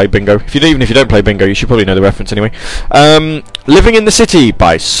you play bingo. Even if you don't play bingo, you should probably know the reference anyway. Living in the City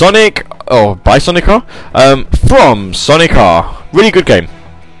by Sonic, or by Sonic R, from Sonic R. Really good game.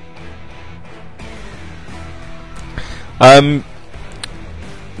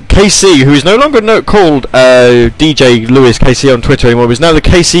 KC, who is no longer called DJ Lewis KC on Twitter anymore, is now the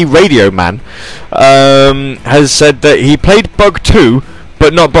KC Radio Man, has said that he played Bug 2,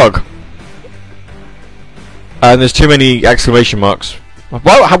 but not Bug. And there's too many exclamation marks.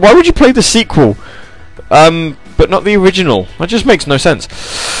 Why would you play the sequel, but not the original? That just makes no sense.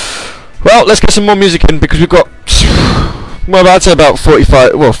 Well, let's get some more music in, because we've got, well, I'd say about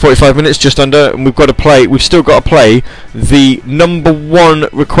 45 minutes, just under, and we've still got to play the number 1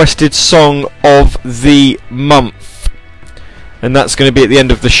 requested song of the month. And that's going to be at the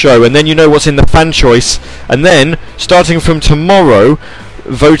end of the show, and then you know what's in the fan choice, and then, starting from tomorrow,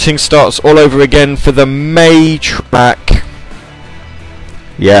 voting starts all over again for the May track.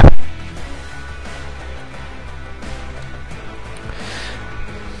 Yeah.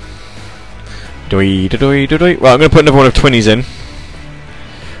 Right, I'm going to put another one of 20s in.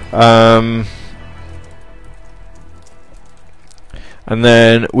 And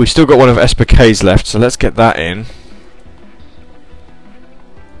then we've still got one of SPK's left, so let's get that in.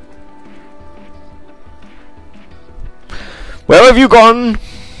 Where have you gone?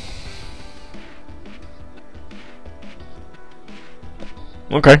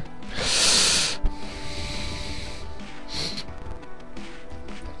 Okay.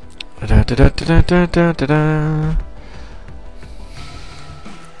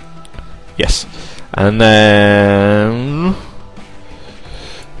 Yes. And then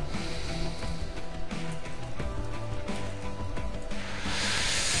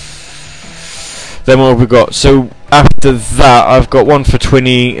what have we got? So after that, I've got 1 for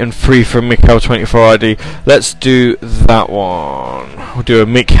 20 and 3 from Mikhail24RD. Let's do that one. We'll do a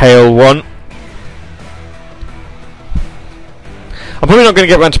Mikhail one. I'm probably not going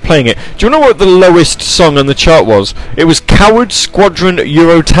to get around to playing it. Do you know what the lowest song on the chart was? It was Coward Squadron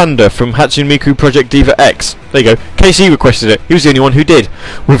Eurotanda from Hatsune Miku Project Diva X. There you go. KC requested it. He was the only one who did,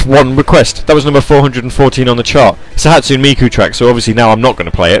 with 1 request. That was number 414 on the chart. It's a Hatsune Miku track, so obviously now I'm not going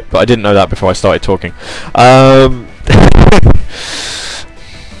to play it, but I didn't know that before I started talking.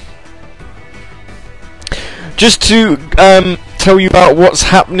 Just to tell you about what's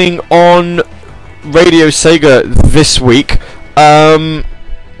happening on Radio Sega this week.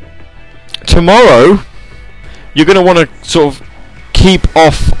 Tomorrow, you're going to want to sort of keep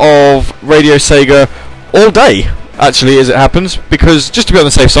off of Radio Sega all day, actually, as it happens, because, just to be on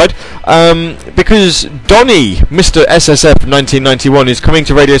the safe side, because Donny, Mr. SSF 1991, is coming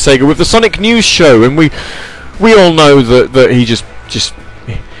to Radio Sega with the Sonic News Show, and we all know that he just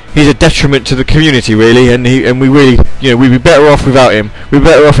he's a detriment to the community, really, and we really, we'd be better off without him. We'd be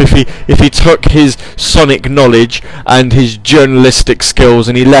better off if he took his Sonic knowledge and his journalistic skills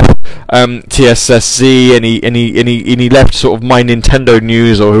and he left TSSZ and he left sort of My Nintendo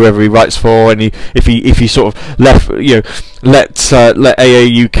News or whoever he writes for, and if he sort of left, let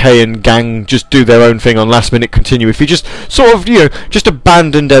AAUK and gang just do their own thing on Last Minute Continue. If he just sort of just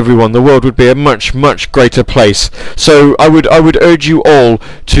abandoned everyone, the world would be a much greater place. So I would urge you all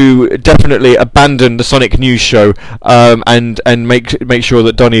to definitely abandon the Sonic News Show, and make sure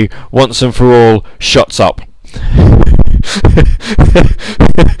that Donny once and for all shuts up.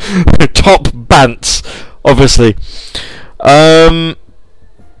 Top bants, obviously.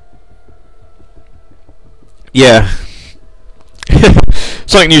 Yeah.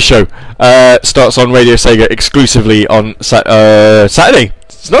 Sonic News Show starts on Radio Sega exclusively on Saturday.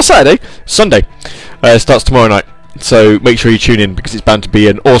 It's not Saturday, it's Sunday. Starts tomorrow night. So make sure you tune in, because it's bound to be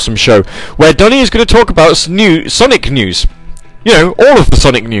an awesome show where Donny is going to talk about Sonic news. All of the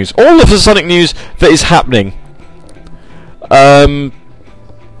Sonic news. All of the Sonic news that is happening.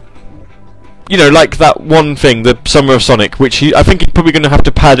 Like that one thing, the Summer of Sonic, which I think he's probably going to have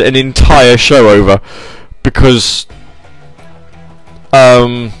to pad an entire show over, because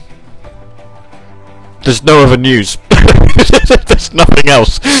there's no other news. There's nothing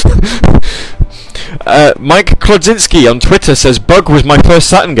else. Mike Klodzinski on Twitter says, Bug was my first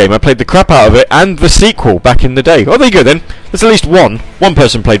Saturn game. I played the crap out of it and the sequel back in the day. Oh, there you go then. There's at least one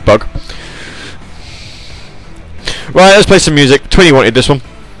person played Bug. Right, let's play some music. 20 wanted this one,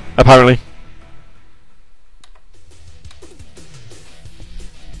 apparently.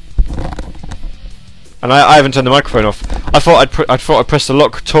 and I haven't turned the microphone off. I thought I'd pressed the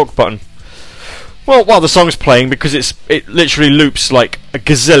lock talk button. Well, while the song's playing, because it literally loops like a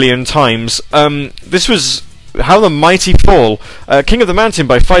gazillion times. This was How the Mighty Fall. King of the Mountain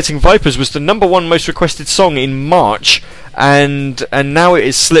by Fighting Vipers was the #1 most requested song in March, and now it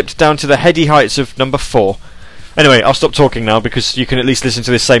is slipped down to the heady heights of number 4. Anyway, I'll stop talking now because you can at least listen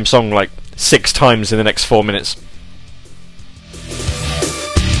to this same song like 6 times in the next 4 minutes.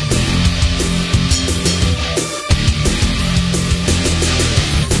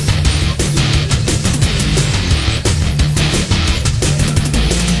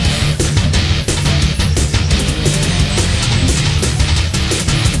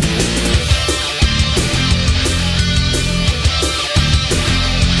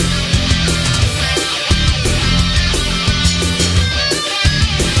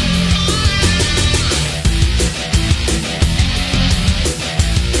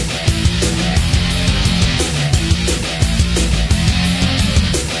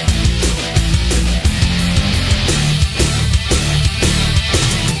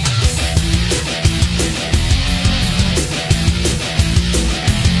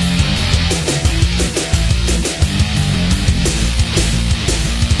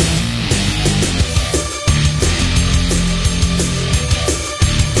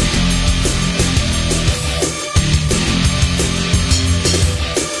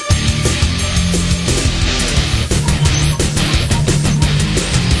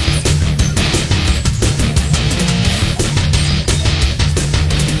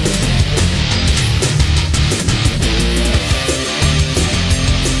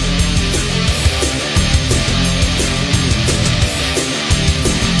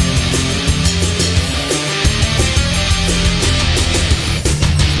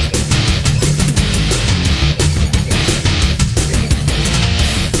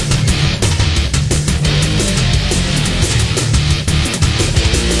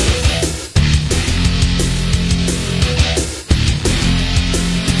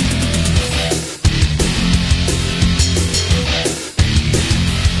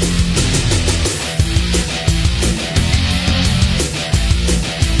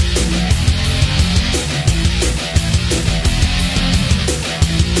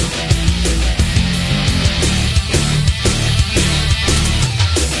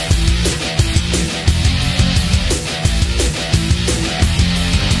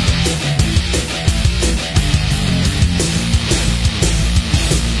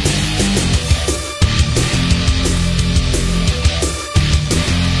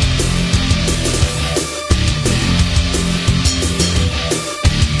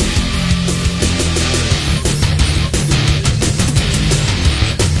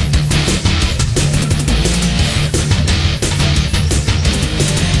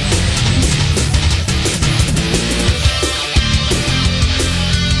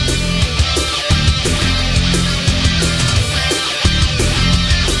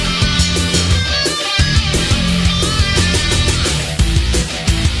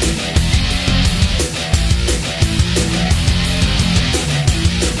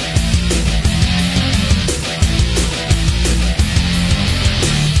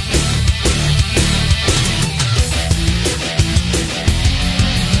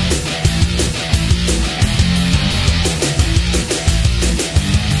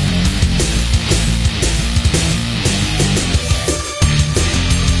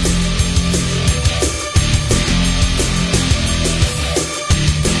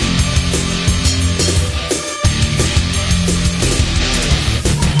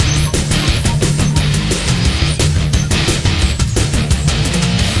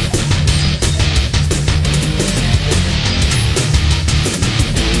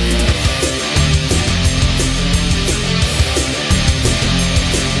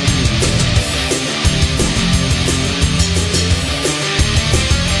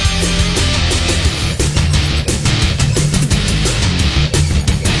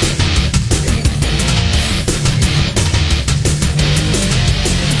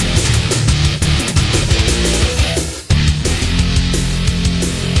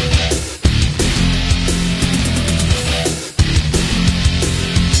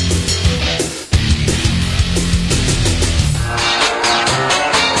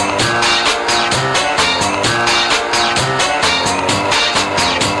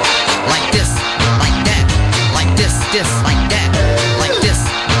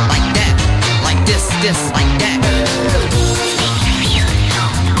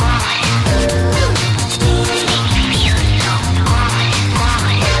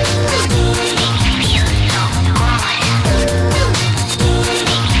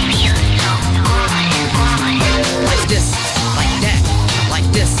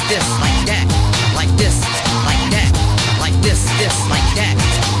 this, like that, like this, like that, like this, like that,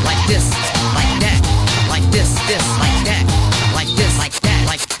 like this, like that, like this, like that, like this, like that,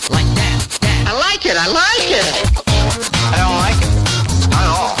 like that, that. I like it. I don't like it at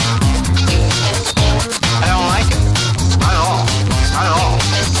all. I don't like it at all.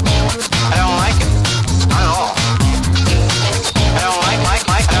 I don't like it at all.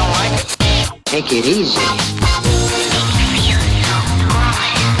 I don't like it. Take it easy.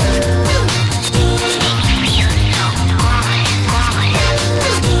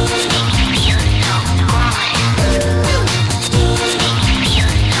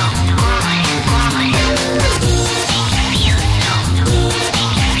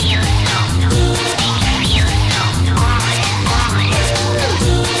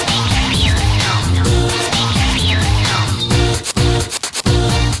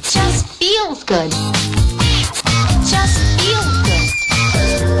 Just feels good. Just feels good.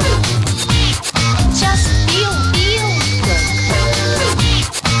 Just feels good.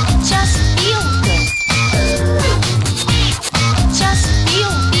 Just feels good. Just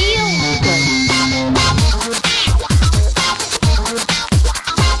feels good.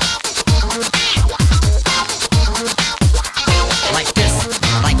 Like this,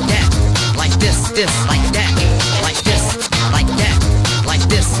 like that, like this, like that, like this, like that, like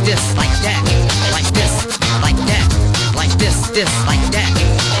this, like that, like this, like that, like this, like that,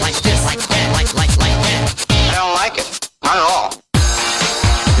 like this, like that, like that. I don't like it at all.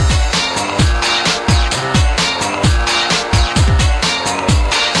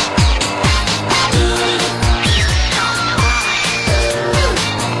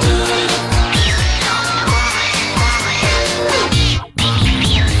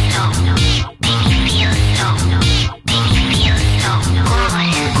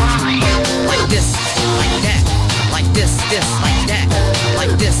 Like this, like that, like this, like that,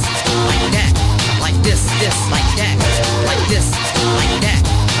 like this, like that, like this, like that, like this, like that,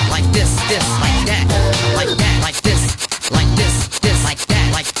 like this, like that, like that, like this, like that,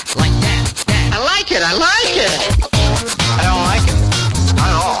 like that, that. I like it. I don't like it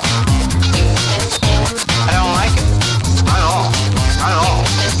at all. I don't like it at all. I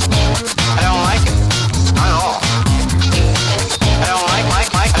don't like it at all. I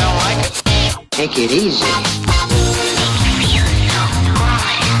don't like it. Take it easy.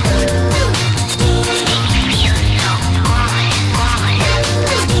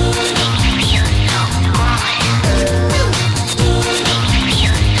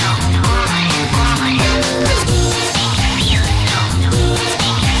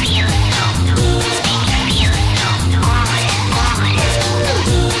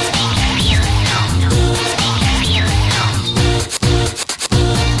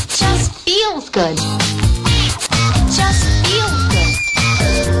 Just feels good. Just feels good.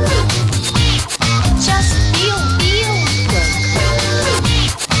 Just feels good.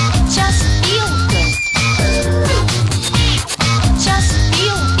 Just feels good. Just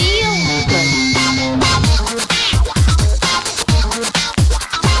feels good.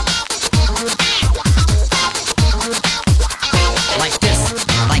 Like this,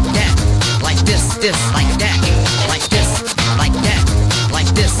 like that, like this, like that, like this, like that, like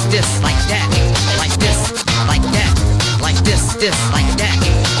this, like that, like this, like that, like this, like that,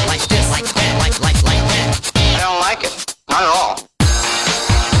 like this, like that, like that. I don't like it at all.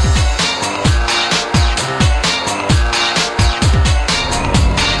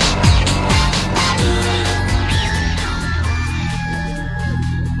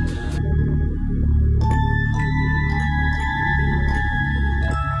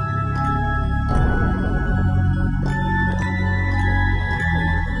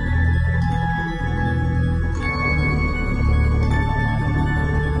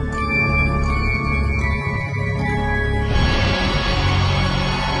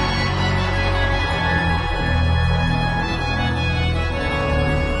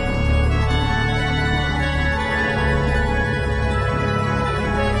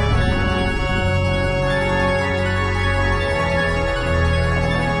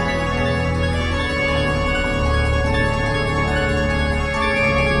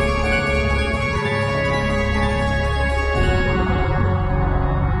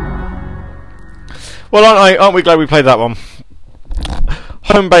 Well, aren't we glad we played that one?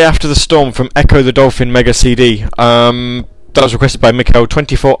 Home Bay After the Storm from Echo the Dolphin Mega CD. That was requested by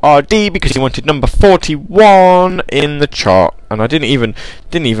Mikhail24RD because he wanted number 41 in the chart, and I didn't even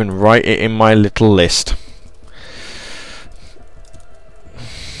write it in my little list.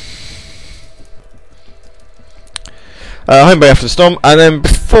 Home Bay After the Storm, and then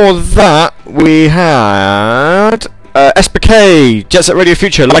before that we had SPK, Jet Set Radio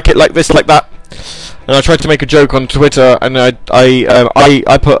Future, like it like this, like that. And I tried to make a joke on Twitter, and I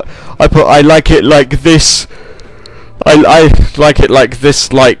put I like it like this. I like it like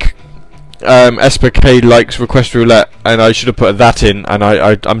this, like SPK likes Request Roulette, and I should have put that in, and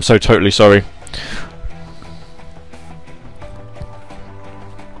I'm so totally sorry.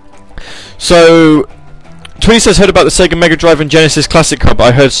 So, Tweety says, heard about the Sega Mega Drive and Genesis Classic Hub.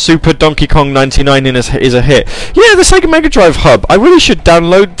 I heard Super Donkey Kong 99 is a hit. Yeah, the Sega Mega Drive Hub. I really should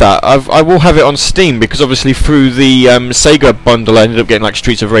download that. I will have it on Steam, because obviously through the Sega bundle I ended up getting like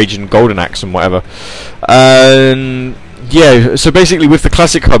Streets of Rage and Golden Axe and whatever. Yeah, so basically with the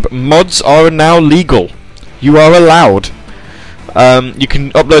Classic Hub, mods are now legal. You are allowed. You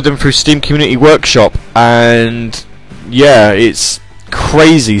can upload them through Steam Community Workshop, and yeah, it's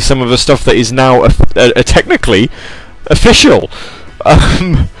crazy some of the stuff that is now technically official.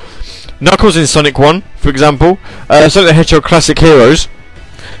 Knuckles in Sonic 1, for example. Sonic the Hedgehog Classic Heroes.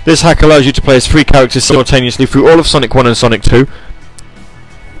 This hack allows you to play as 3 characters simultaneously through all of Sonic 1 and Sonic 2,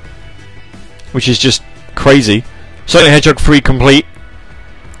 which is just crazy. Sonic the Hedgehog 3 complete.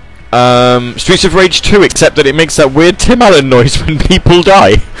 Streets of Rage 2, except that it makes that weird Tim Allen noise when people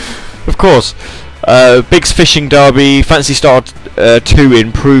die. Of course. Big's Fishing Derby, Fantasy Star 2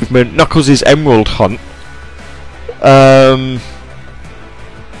 Improvement, Knuckles' Emerald Hunt.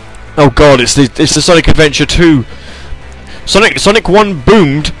 Oh god, it's the Sonic Adventure 2. Sonic 1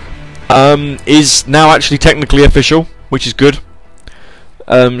 Boomed is now actually technically official, which is good.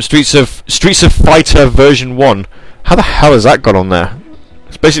 Streets of Fighter version 1. How the hell has that got on there?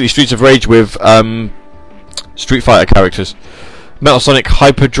 It's basically Streets of Rage with Street Fighter characters. Metal Sonic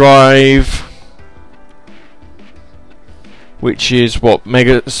Hyperdrive, which is what,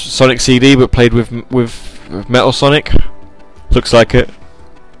 Mega Sonic CD but played with Metal Sonic. Looks like it.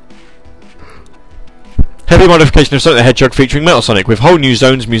 Heavy modification of Sonic the Hedgehog featuring Metal Sonic with whole new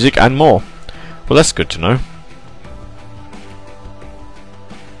zones, music and more. Well, that's good to know.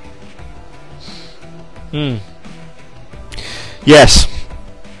 Yes.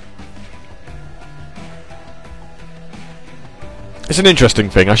 It's an interesting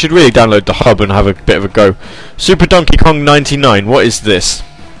thing. I should really download the hub and have a bit of a go. Super Donkey Kong 99. What is this?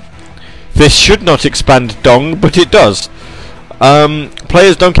 This should not expand Dong, but it does. Play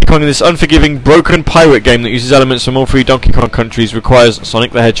as Donkey Kong in this unforgiving, broken pirate game that uses elements from all 3 Donkey Kong countries, requires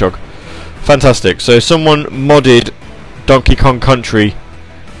Sonic the Hedgehog. Fantastic. So someone modded Donkey Kong Country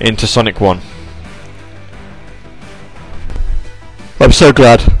into Sonic 1. I'm so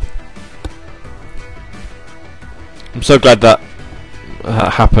glad. I'm so glad that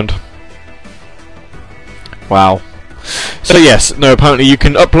happened. Wow. So yes, no, apparently you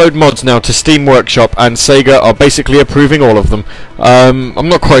can upload mods now to Steam Workshop, and Sega are basically approving all of them. I'm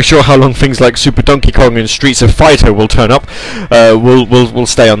not quite sure how long things like Super Donkey Kong and Streets of Fighter will turn up. We'll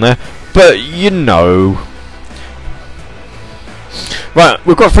stay on there, but you know. Right,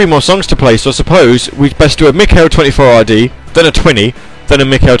 we've got 3 more songs to play, so I suppose we'd best do a Mikhail 24RD, then a Twinny, then a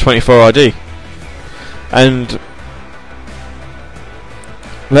Mikhail 24RD. And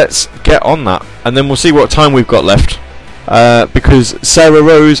let's get on that, and then we'll see what time we've got left. Because Sarah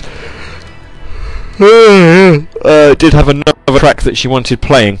Rose did have another track that she wanted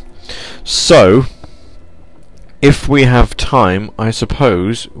playing. So, if we have time, I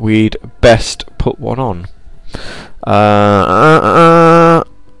suppose we'd best put one on. That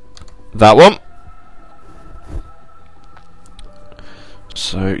one.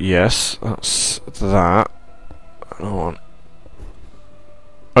 So, yes, that's that. Oh,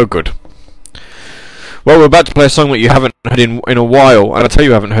 good. Well, we're about to play a song that you haven't heard in a while, and I tell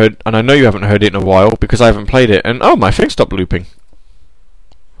you haven't heard, and I know you haven't heard it in a while because I haven't played it. And oh, my thing stopped looping.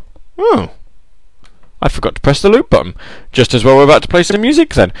 Oh, I forgot to press the loop button. Just as well, we're about to play some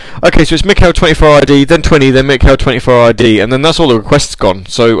music then. Okay, so it's Mikhail 24RD, then 20, then Mikhail 24RD, and then that's all the requests gone.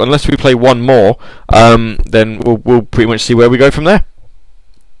 So unless we play one more, then we'll pretty much see where we go from there.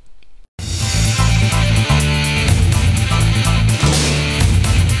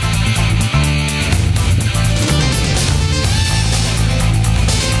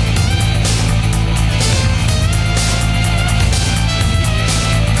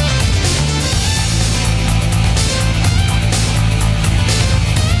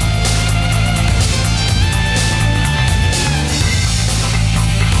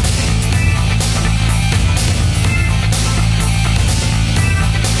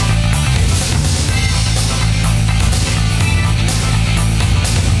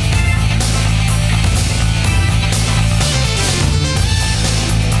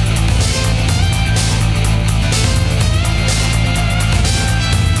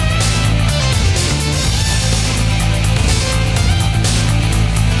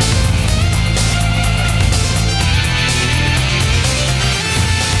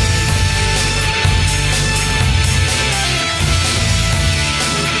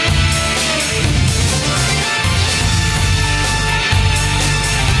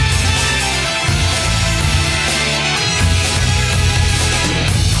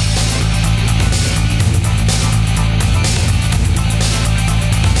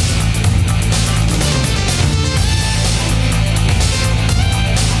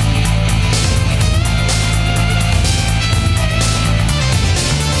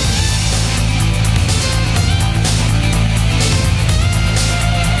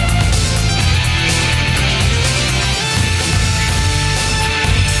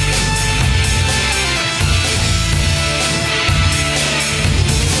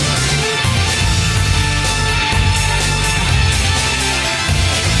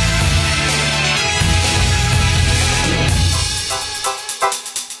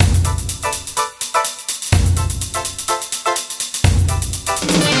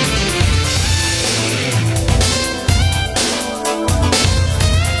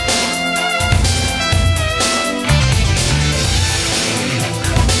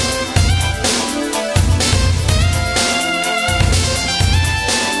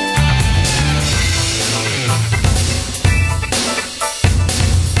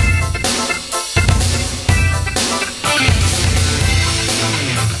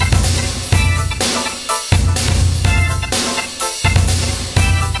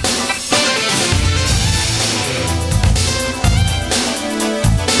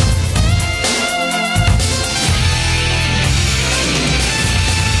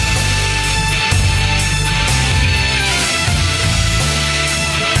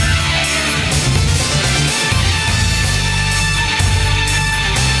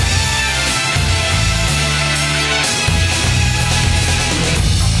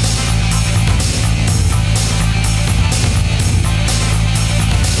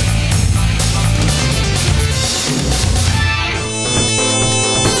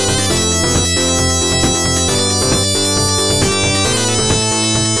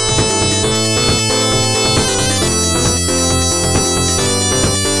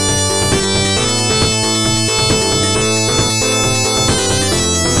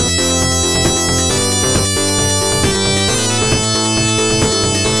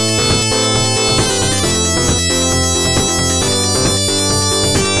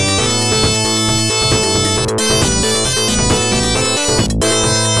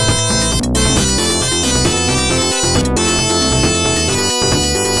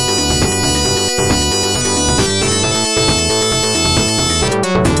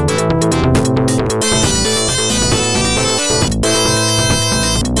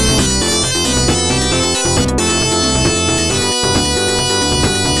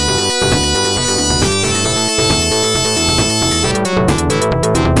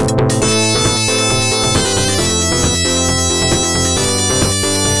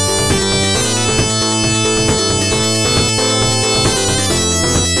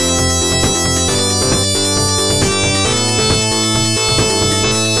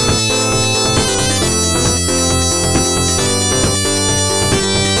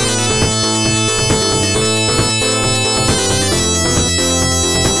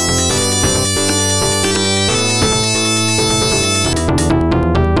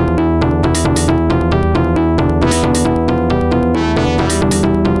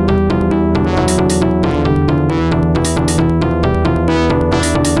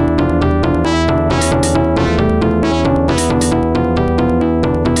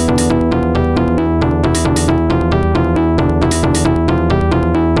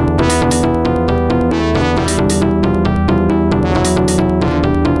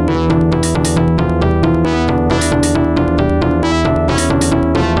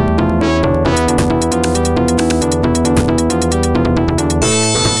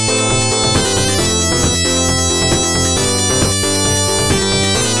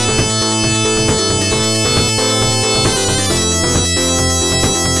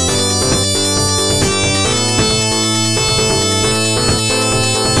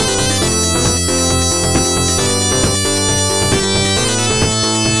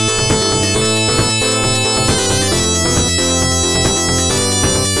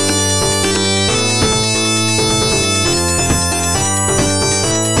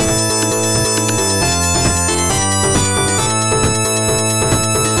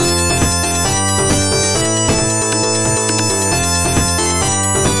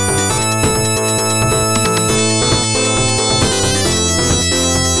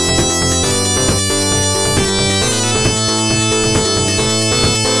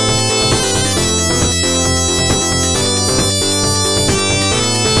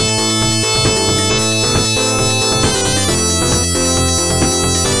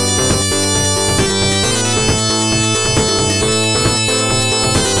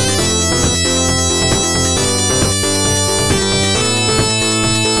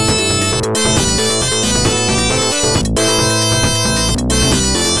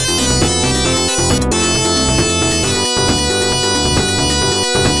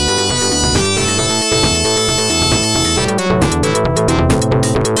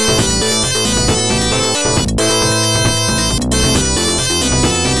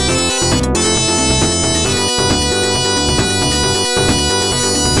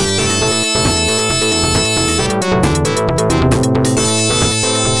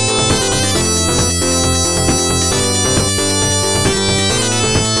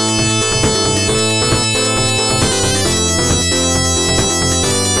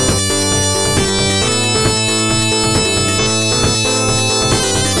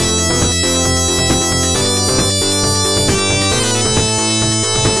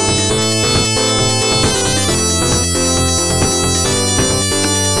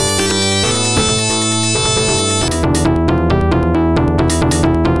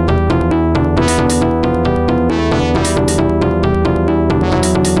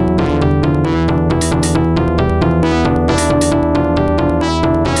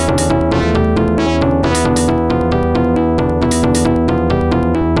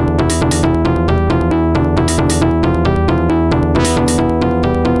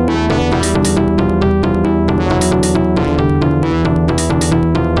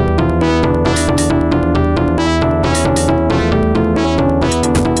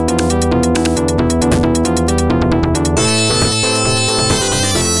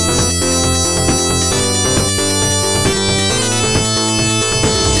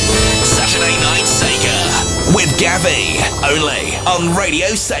 with Gavi, only on Radio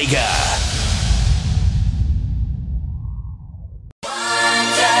Sega.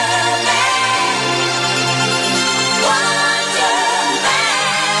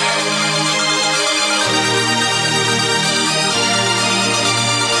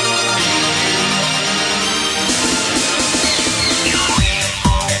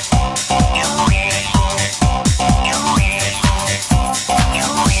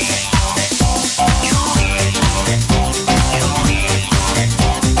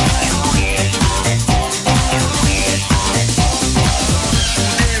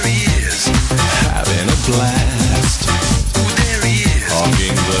 Blast. There he is.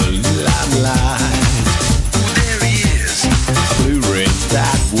 Hogging the limelight. There he is. A blue ring,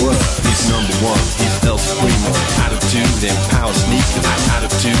 that word. He's number one. He's El Supremo. Attitude and power sneakers.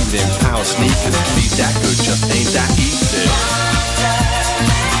 Attitude and power sneakers. Be that good, just ain't that easy.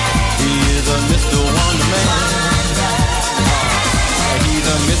 He is a Mr. Wonder Man. He's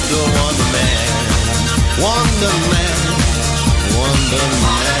a Mr. Wonder Man. Wonder Man. Wonder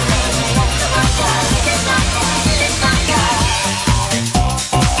Man.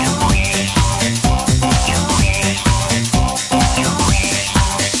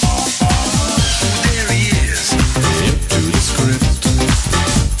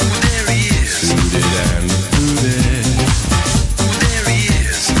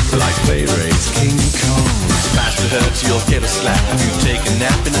 You'll get a slap if you take a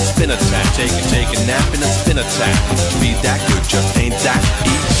nap in a spin attack. Take a nap in a spin attack. Be that good, just ain't that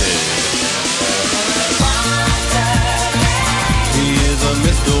easy. He is a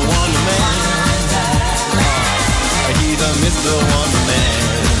Mr. Wonder Man. He's a Mr. Wonder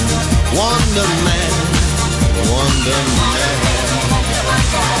Man. Wonder Man. Wonder Man.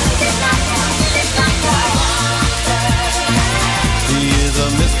 He is a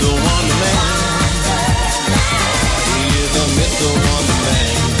Mr. Wonder Man. Mr. Wonder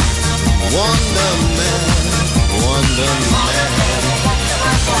Man, Wonder Man, Wonder Man.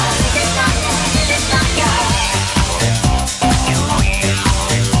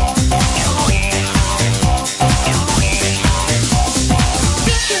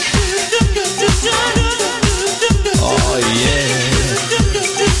 Oh yeah.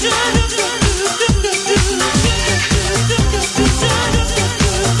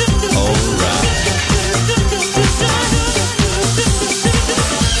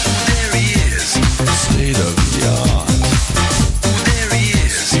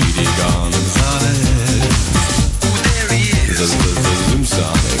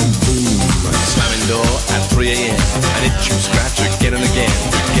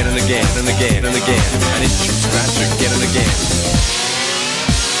 And again, and again, and it you scratch again and again.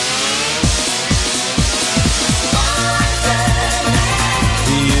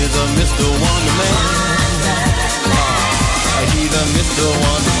 He is a Mr. Wonder Man. He's a Mr.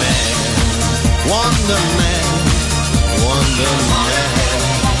 Wonder Man. Wonder Man. Wonder Man.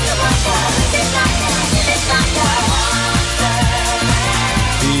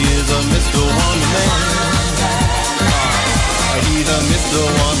 He is a Mr. Wonder Man. He's a Mr.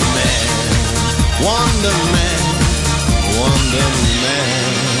 Wonder Man. Wonder Man. Wonder Man.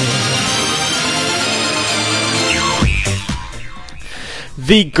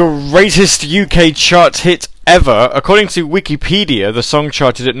 The greatest UK chart hit ever. According to Wikipedia, the song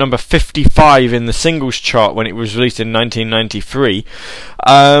charted at number 55 in the singles chart when it was released in 1993.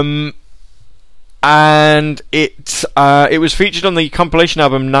 And it was featured on the compilation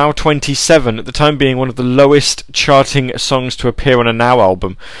album Now 27, at the time being one of the lowest charting songs to appear on a Now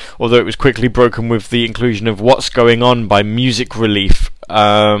album, although it was quickly broken with the inclusion of What's Going On by Music Relief,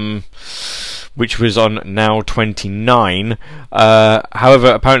 which was on Now 29.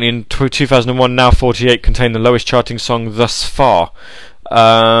 However, apparently in 2001, Now 48 contained the lowest charting song thus far.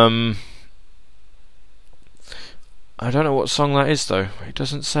 I don't know what song that is, though. It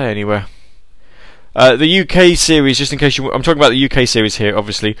doesn't say anywhere. The UK series, just in case I'm talking about the UK series here,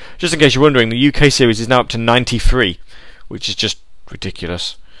 obviously. Just in case you're wondering, the UK series is now up to 93, which is just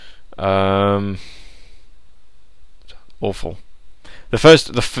ridiculous. Awful.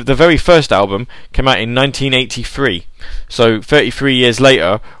 The very first album came out in 1983, so 33 years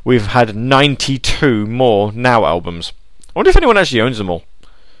later, we've had 92 more Now albums. I wonder if anyone actually owns them all.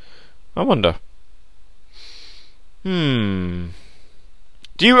 I wonder. Do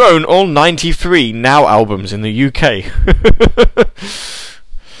you own all 93 Now albums in the UK?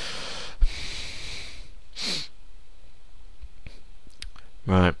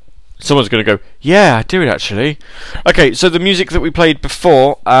 Right. Someone's going to go, yeah, I do it actually. Okay, so the music that we played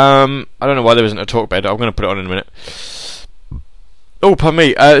before, I don't know why there isn't a talk bed. I'm going to put it on in a minute. Oh, pardon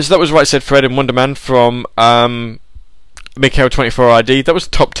me. So that was Right Said Fred and Wonder Man from Mikhail 24ID. That was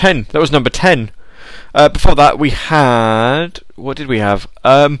top 10. That was number 10. Before that, we had... What did we have?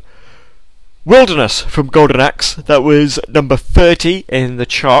 Wilderness from Golden Axe. That was number 30 in the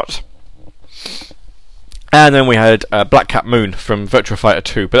chart. And then we had Black Cat Moon from Virtua Fighter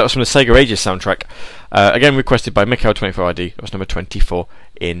 2. But that was from the Sega Ages soundtrack. Again, requested by Mikhail 24ID. That was number 24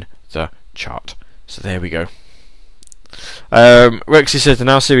 in the chart. So there we go. Rexy says the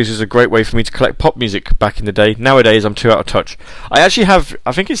Now series was a great way for me to collect pop music back in the day. Nowadays I'm too out of touch. I actually have,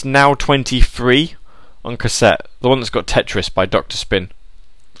 I think it's Now 23 on cassette, the one that's got Tetris by Dr. Spin.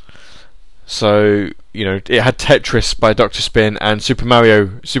 So, you know, it had Tetris by Dr. Spin and Super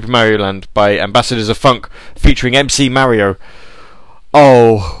Mario Land by Ambassadors of Funk featuring MC Mario.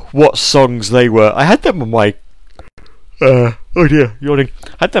 Oh, what songs they were. I had them on my oh dear, yawning.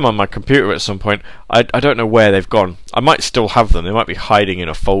 I had them on my computer at some point. I don't know where they've gone. I might still have them. They might be hiding in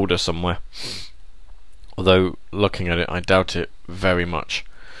a folder somewhere. Although, looking at it, I doubt it very much.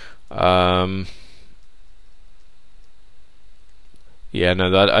 Yeah,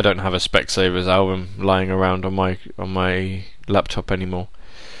 no, I don't have a Specsavers album lying around on my laptop anymore.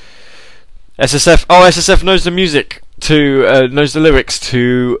 SSF. Oh, SSF knows the music to knows the lyrics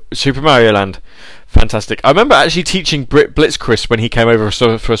to Super Mario Land. Fantastic. I remember actually teaching Brit Blitzchris when he came over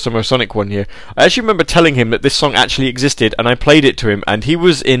for a Summer Sonic one year. I actually remember telling him that this song actually existed, and I played it to him, and he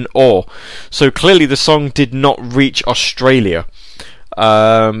was in awe. So clearly the song did not reach Australia,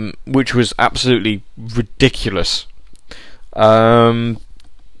 which was absolutely ridiculous.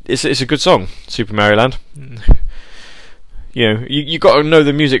 It's a good song, Super Mario Land. You know, you got to know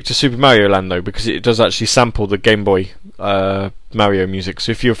the music to Super Mario Land though, because it does actually sample the Game Boy Mario music.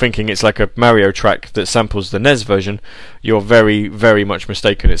 So if you're thinking it's like a Mario track that samples the NES version, you're very, very much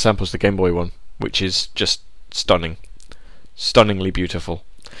mistaken. It samples the Game Boy one, which is just stunning, stunningly beautiful.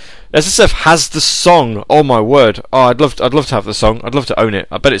 SSF has the song. Oh my word! Oh, I'd love to have the song. I'd love to own it.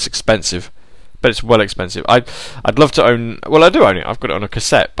 I bet it's expensive. But it's well expensive. I'd love to own. Well, I do own it. I've got it on a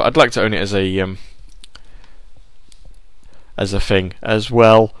cassette, but I'd like to own it as a thing as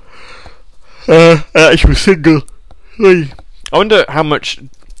well. Actual single. I wonder how much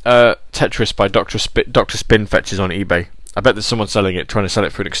Tetris by Dr. Spin fetches on eBay. I bet there's someone selling it, trying to sell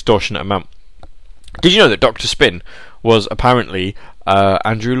it for an extortionate amount. Did you know that Dr. Spin was apparently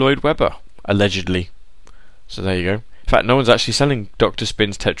Andrew Lloyd Webber, allegedly? So there you go. In fact, no one's actually selling Dr.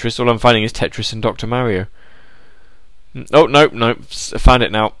 Spin's Tetris. All I'm finding is Tetris and Dr. Mario. Oh, no, found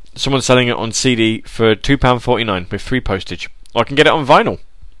it now. Someone's selling it on CD for £2.49 with free postage. Or I can get it on vinyl.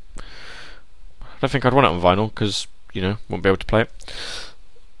 I don't think I'd want it on vinyl because, you know, won't be able to play it.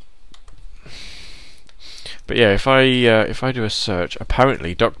 But yeah, if I do a search,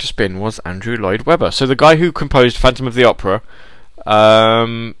 apparently Dr. Spin was Andrew Lloyd Webber. So the guy who composed Phantom of the Opera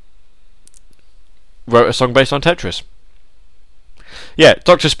wrote a song based on Tetris. Yeah,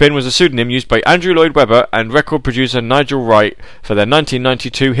 Dr. Spin was a pseudonym used by Andrew Lloyd Webber and record producer Nigel Wright for their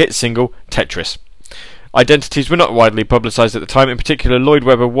 1992 hit single Tetris. Identities were not widely publicised at the time. In particular, Lloyd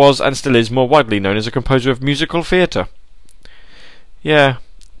Webber was and still is more widely known as a composer of musical theatre. Yeah,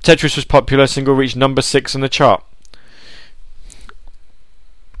 Tetris was popular. Single reached number 6 on the chart.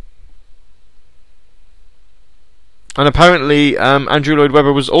 And apparently, Andrew Lloyd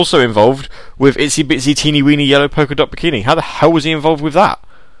Webber was also involved with Itsy Bitsy Teeny Weeny Yellow Polka Dot Bikini. How the hell was he involved with that?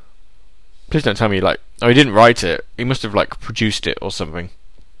 Please don't tell me, like, oh, he didn't write it. He must have, like, produced it or something.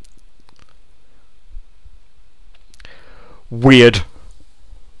 Weird.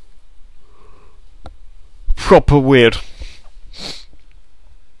 Proper weird.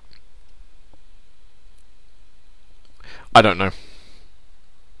 I don't know.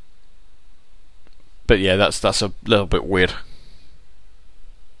 But yeah, that's a little bit weird.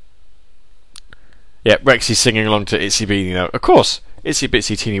 Yeah, Rexy's singing along to Itsy Beeny now. Of course, Itsy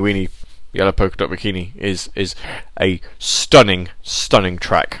Bitsy Teeny Weeny Yellow Polka Dot Bikini is a stunning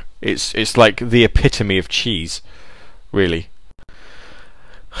track. It's like the epitome of cheese, really.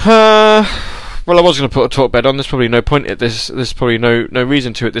 Well, I was going to put a talk bed on. There's probably no point at this. There's probably no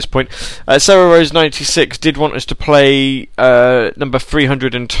reason to at this point. Sarah Rose 96 did want us to play number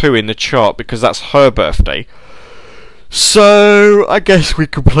 302 in the chart because that's her birthday. So I guess we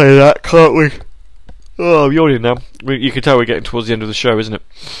can play that, can't we? Oh, I'm yawning now. You can tell we're getting towards the end of the show, isn't it?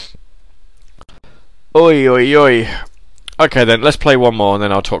 Oi, oi, oi. Okay then, let's play one more and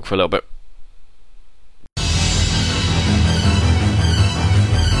then I'll talk for a little bit.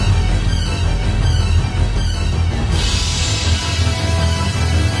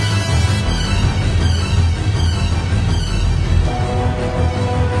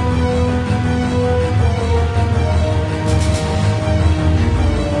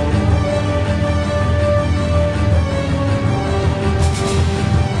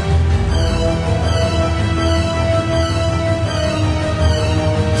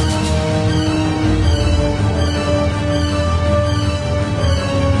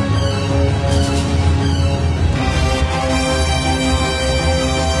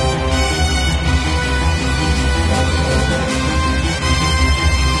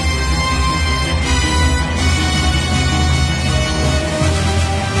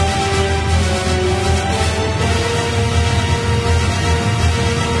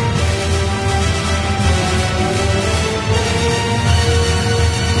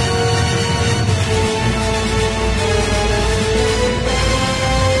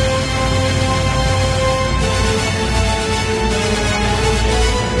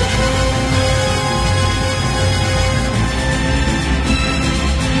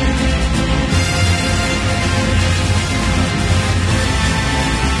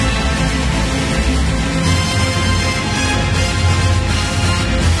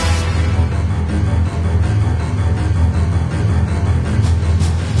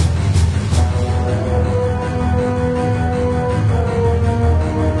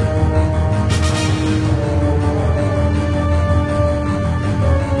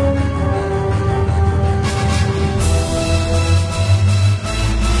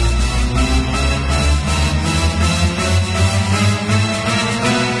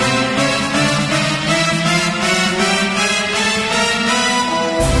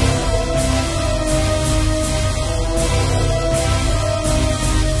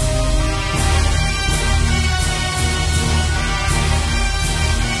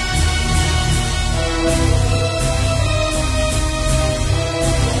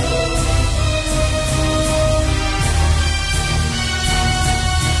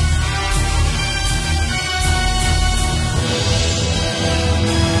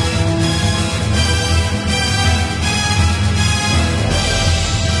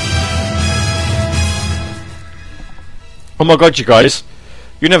 Oh my god, you guys!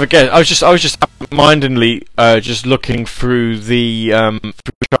 You never guess. I was just mindedly just looking through the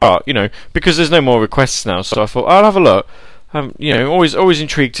chart, you know, because there's no more requests now. So I thought I'll have a look. You know, always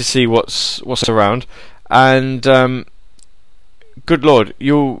intrigued to see what's around, and good lord,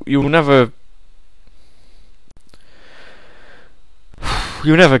 you'll never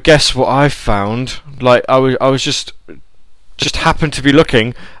guess what I found. Like I was just happened to be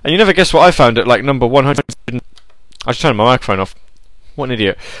looking, and you never guess what I found at like number 100. I just turned my microphone off. What an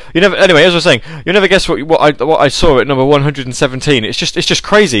idiot! Anyway, as I was saying, you never guess what I saw at number 117. It's just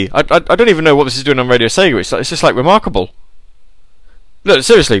crazy. I don't even know what this is doing on Radio Sega. It's just like remarkable. Look,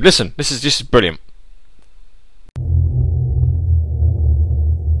 seriously, listen. This is brilliant.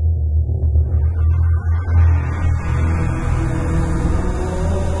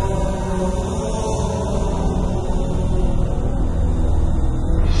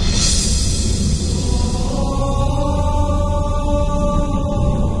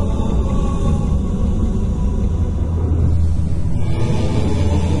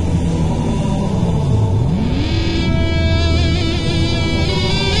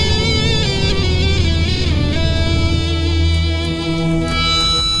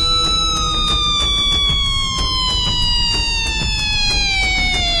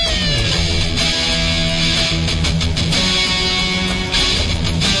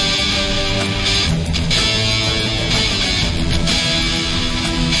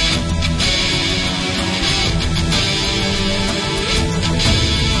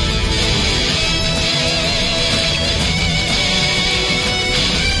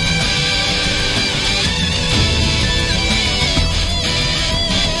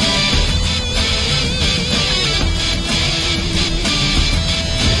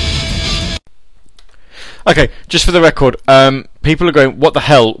 Okay, just for the record, people are going, what the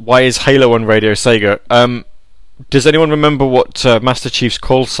hell, why is Halo on Radio Sega? Does anyone remember what Master Chief's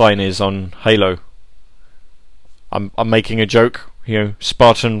call sign is on Halo? I'm making a joke, you know,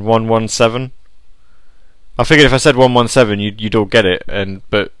 Spartan 117. I figured if I said 117 you'd all get it,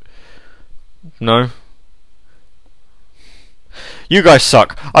 but no? You guys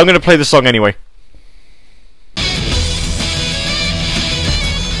suck. I'm going to play the song anyway.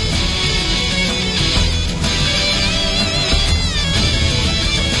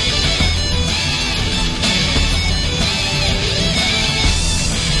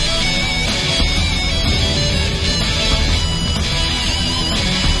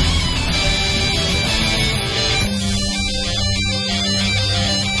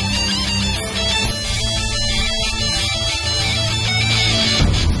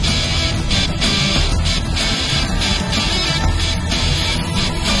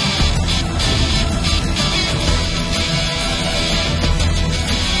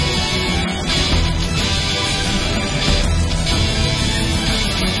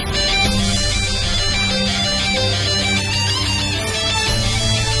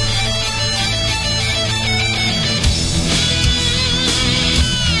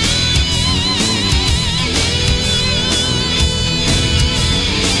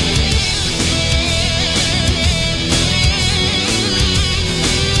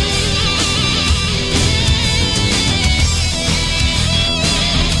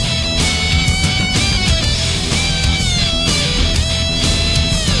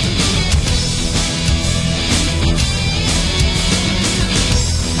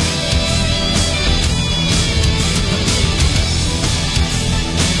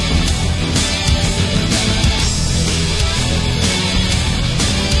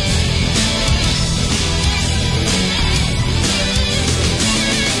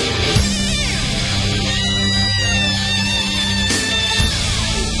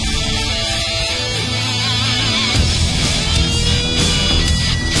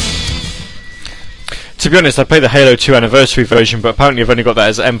 To be honest, I played the Halo 2 anniversary version, but apparently I've only got that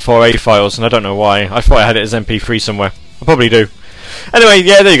as M4A files, and I don't know why. I thought I had it as MP3 somewhere. I probably do. Anyway,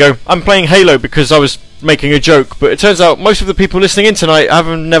 yeah, there you go. I'm playing Halo because I was making a joke, but it turns out most of the people listening in tonight have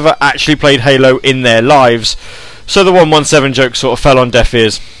never actually played Halo in their lives, so the 117 joke sort of fell on deaf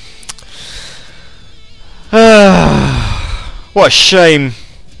ears. What a shame.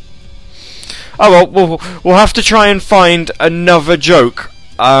 Oh well, we'll have to try and find another joke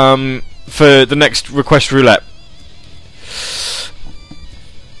for the next request roulette.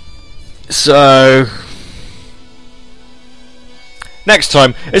 So next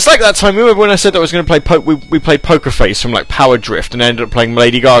time, it's like that time. Remember when I said that I was going to play we played Poker Face from like Power Drift, and I ended up playing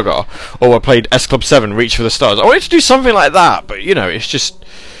Lady Gaga, or I played S Club 7 Reach for the Stars. I wanted to do something like that, but you know, it's just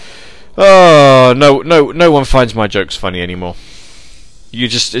no one finds my jokes funny anymore.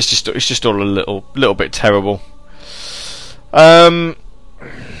 It's just all a little bit terrible. Do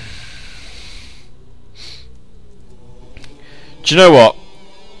you know what?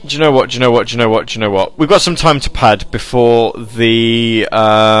 We've got some time to pad before the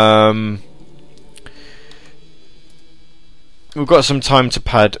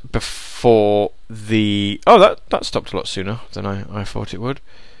Oh, that stopped a lot sooner than I thought it would.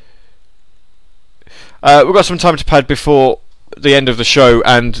 We've got some time to pad before the end of the show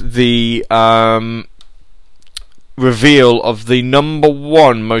and the reveal of the number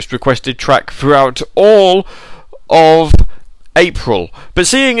one most requested track throughout all of April. But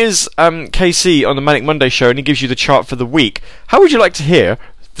seeing as KC on the Manic Monday show only gives you the chart for the week, how would you like to hear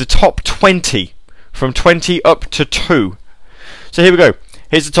the top 20 from 20 up to 2? So here we go.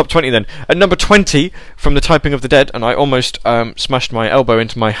 Here's the top 20 then. At number 20 from the Typing of the Dead, and I almost smashed my elbow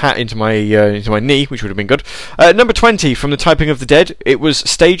into my hat, into my knee, which would have been good. Number 20 from the Typing of the Dead, it was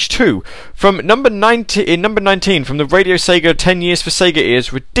Stage 2. From number 19 from the Radio Sega 10 Years for Sega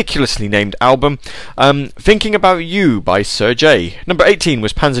Ears, ridiculously named album, Thinking About You by Sir J. Number 18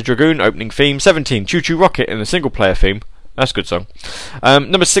 was Panzer Dragoon opening theme. 17 Choo Choo Rocket in the single player theme. That's a good song.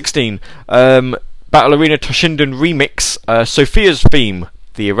 Number 16 Battle Arena Toshinden Remix, Sophia's theme,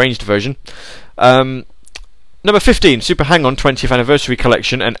 the arranged version. Number 15, Super Hang-On 20th Anniversary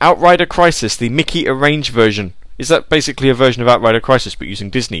Collection, and Outrider Crisis, the Mickey arranged version. Is that basically a version of Outrider Crisis but using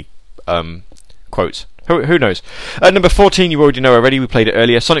Disney quotes? Who knows? Number 14, you already know already, we played it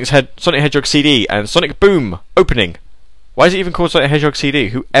earlier, Sonic Hedgehog CD and Sonic Boom opening. Why is it even called Sonic the Hedgehog CD?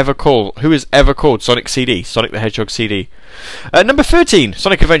 Who has ever called Sonic CD Sonic the Hedgehog CD? Number 13,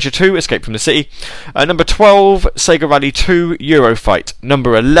 Sonic Adventure 2, Escape from the City. Number 12, Sega Rally 2, Eurofight.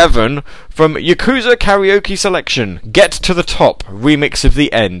 Number 11, from Yakuza Karaoke Selection, Get to the Top, Remix of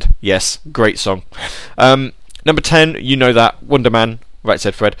the End. Yes, great song. Number 10, you know that, Wonder Man. Right,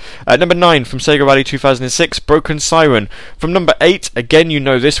 said Fred. Number 9 from Sega Rally 2006, Broken Siren. From number 8, again you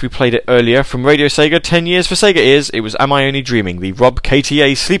know this, we played it earlier, from Radio Sega 10 Years for Sega Ears, it was Am I Only Dreaming, the Rob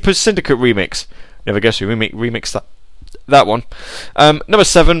KTA Sleepers Syndicate remix. Never guess who remixed that one. Number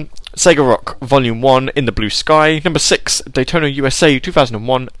 7, Sega Rock Volume 1, In the Blue Sky. Number 6, Daytona USA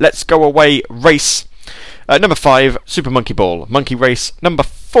 2001, Let's Go Away Race. Number 5, Super Monkey Ball, Monkey Race. Number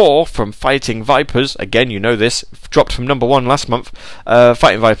 4, from Fighting Vipers, again you know this, dropped from number 1 last month,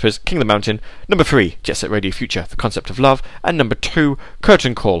 Fighting Vipers, King of the Mountain. Number 3, Jet Set Radio Future, The Concept of Love. And number 2,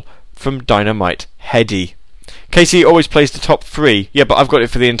 Curtain Call, from Dynamite Heady. Casey always plays the top 3, yeah, but I've got it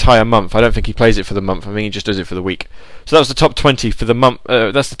for the entire month. I don't think he plays it for the month, I think he just does it for the week. So that was the top 20 for the month,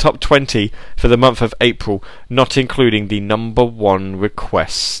 that's the top 20 for the month of April, not including the number 1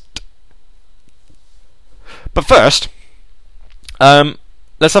 request. But first,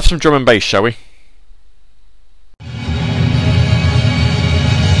 let's have some drum and bass, shall we?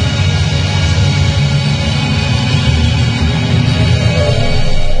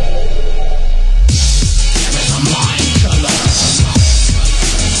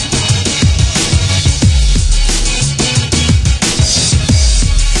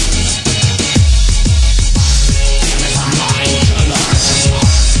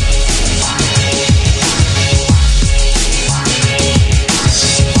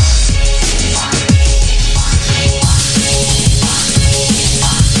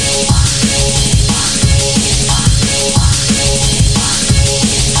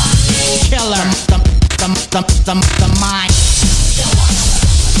 The mind.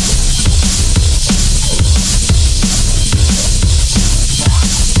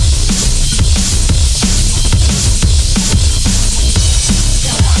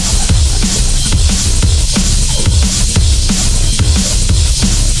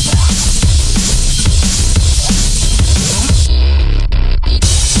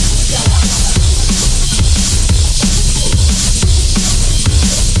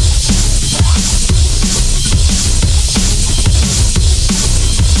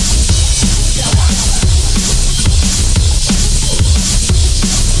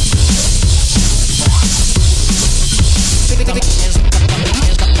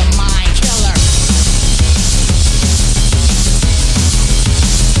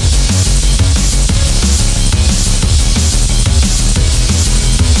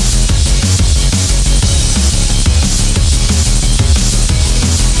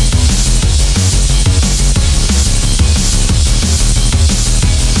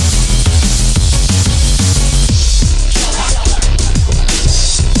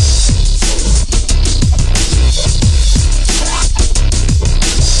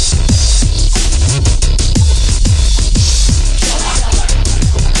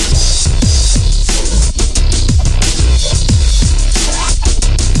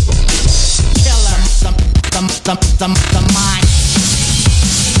 the mind.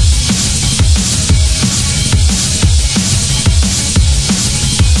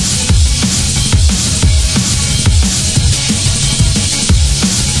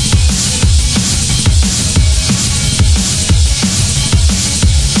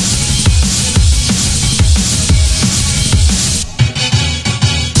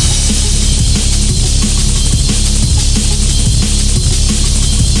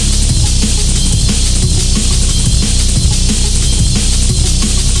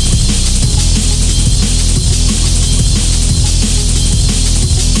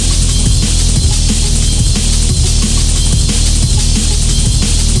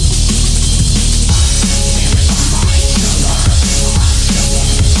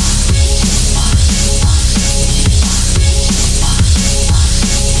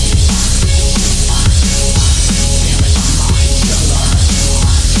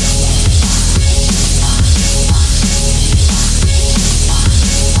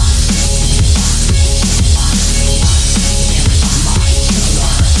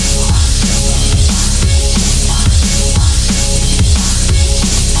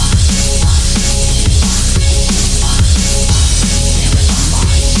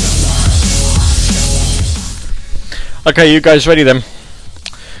 Okay, you guys ready then?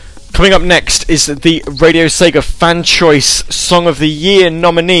 Coming up next is the Radio Sega Fan Choice Song of the Year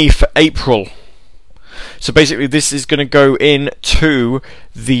nominee for April. So basically, this is going to go in to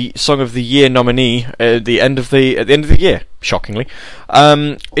the Song of the Year nominee at the end of the year. Shockingly,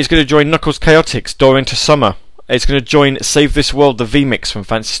 it's going to join Knuckles Chaotix, Door into Summer. It's going to join Save This World, the V-Mix from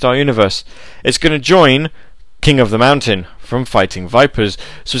Phantasy Star Universe. It's going to join King of the Mountain from Fighting Vipers.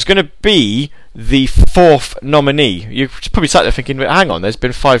 So it's going to be the fourth nominee. You probably sat there thinking, hang on, there's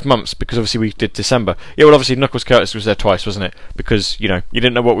been 5 months, because obviously we did December. Yeah, well, obviously Knuckles Chaotix was there twice, wasn't it? Because, you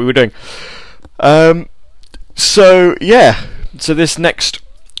didn't know what we were doing. So this next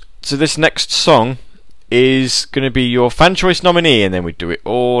song is going to be your fan choice nominee, and then we do it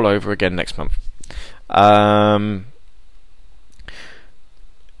all over again next month.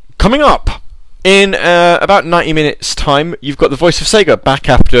 Coming up in about 90 minutes time, you've got the Voice of Sega back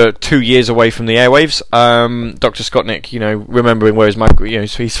after 2 years away from the airwaves. Dr. Scottnik, remembering where his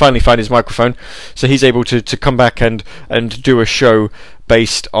so he's finally found his microphone, so he's able to come back and do a show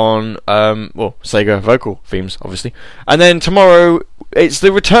based on Sega vocal themes, obviously. And then tomorrow it's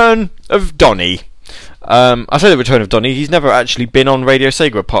the return of Donny. I say the return of Donny. He's never actually been on Radio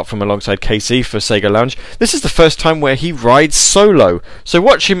Sega apart from alongside KC for Sega Lounge. This is the first time where he rides solo. So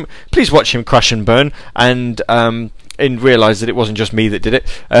please watch him crash and burn, and realise that it wasn't just me that did it.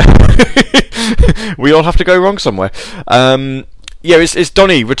 We all have to go wrong somewhere. It's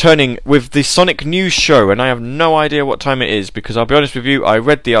Donny returning with the Sonic News Show, and I have no idea what time it is, because I'll be honest with you, I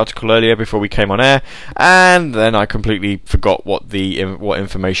read the article earlier before we came on air, and then I completely forgot what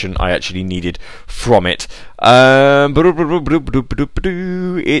information I actually needed from it.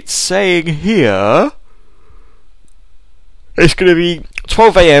 It's saying here it's going to be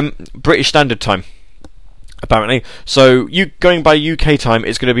 12 AM British Standard Time, apparently. So going by UK time,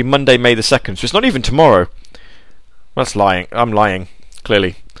 it's going to be Monday, May the 2nd, so it's not even tomorrow. That's lying. I'm lying,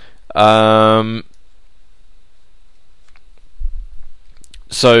 clearly. But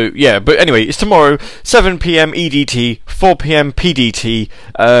anyway, it's tomorrow, 7 PM EDT, 4 PM PDT,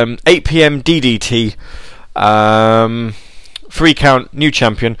 8 PM DDT, 3 count, new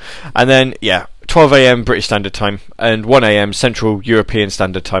champion, and then, 12 AM British Standard Time, and 1 AM Central European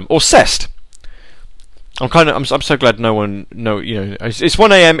Standard Time, or CEST. I'm so glad no one it's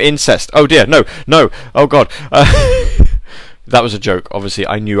 1 AM in CEST. Oh dear, no, oh god. That was a joke. Obviously,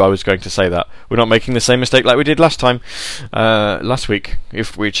 I knew I was going to say that. We're not making the same mistake like we did last week.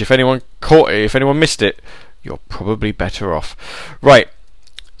 If anyone caught it, if anyone missed it, you're probably better off. Right,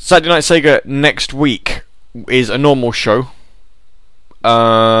 Saturday Night Sega next week is a normal show.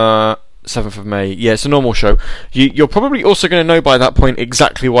 7th of May. Yeah, it's a normal show. You're probably also going to know by that point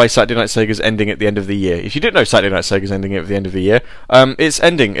exactly why Saturday Night Sega is ending at the end of the year. If you didn't know Saturday Night Sega is ending at the end of the year, it's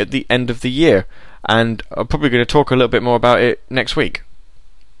ending at the end of the year, and I'm probably going to talk a little bit more about it next week.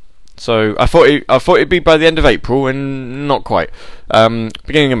 So I thought it'd be by the end of April, and not quite.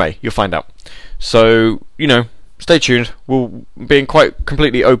 Beginning of May, you'll find out. So stay tuned. We'll being quite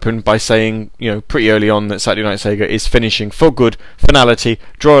completely open by saying, pretty early on that Saturday Night Sega is finishing for good, finality,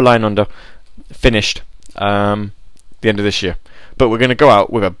 draw a line under, finished, the end of this year. But we're going to go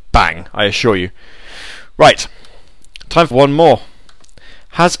out with a bang, I assure you. Right, time for one more.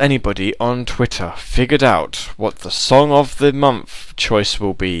 Has anybody on Twitter figured out what the Song of the Month choice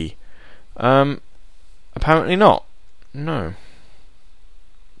will be? Apparently not. No.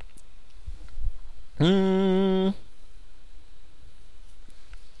 No.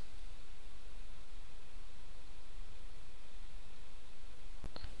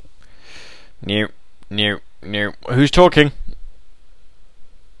 Who's talking?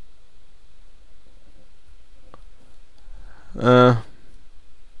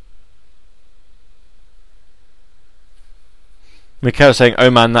 Mikhail saying,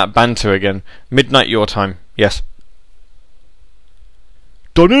 "Oh man, that banter again." Midnight your time. Yes.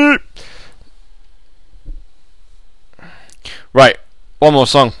 Done it. Right. One more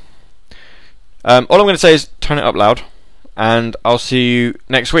song. All I'm going to say is turn it up loud, and I'll see you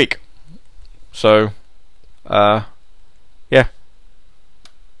next week. So, yeah.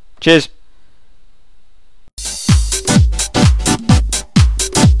 Cheers.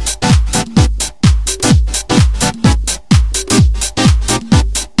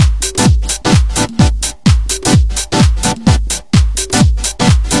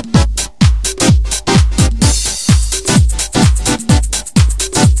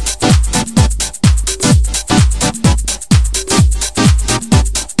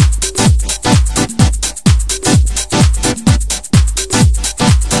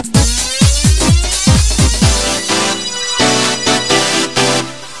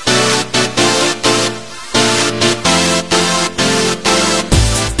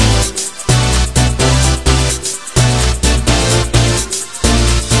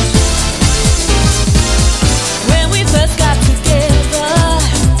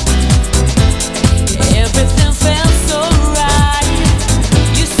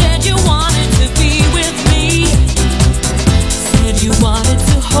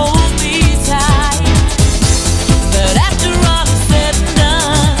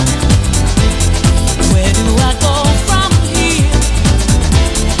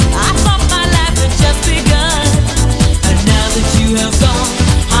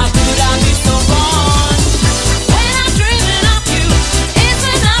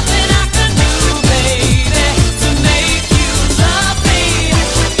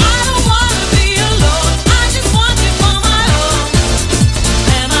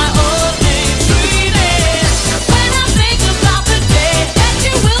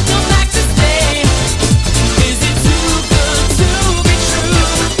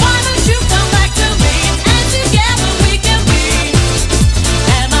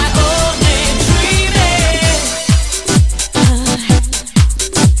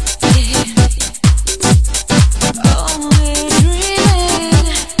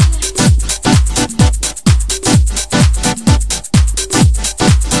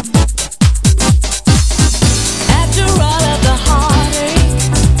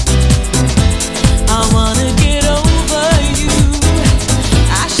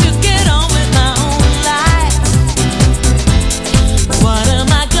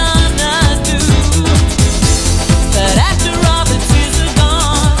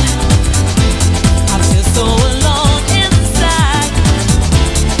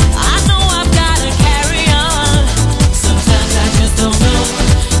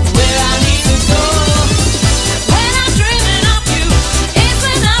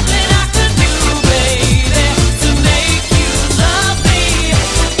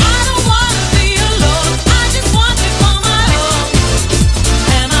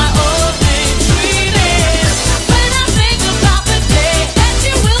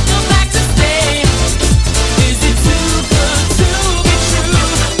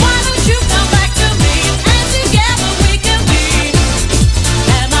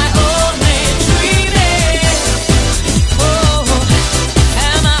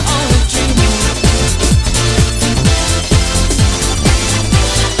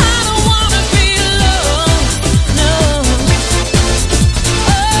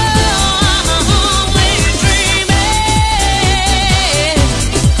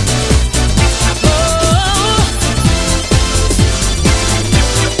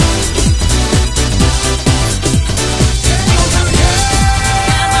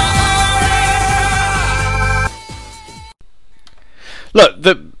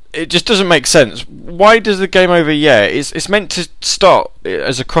 Look, it just doesn't make sense. Why does the game over? Yeah, it's meant to start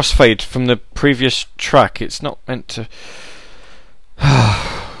as a crossfade from the previous track. It's not meant to. Let's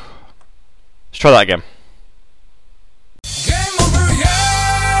try that again.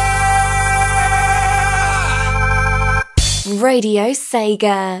 Radio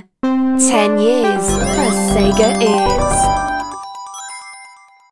Sega. 10 years plus Sega is.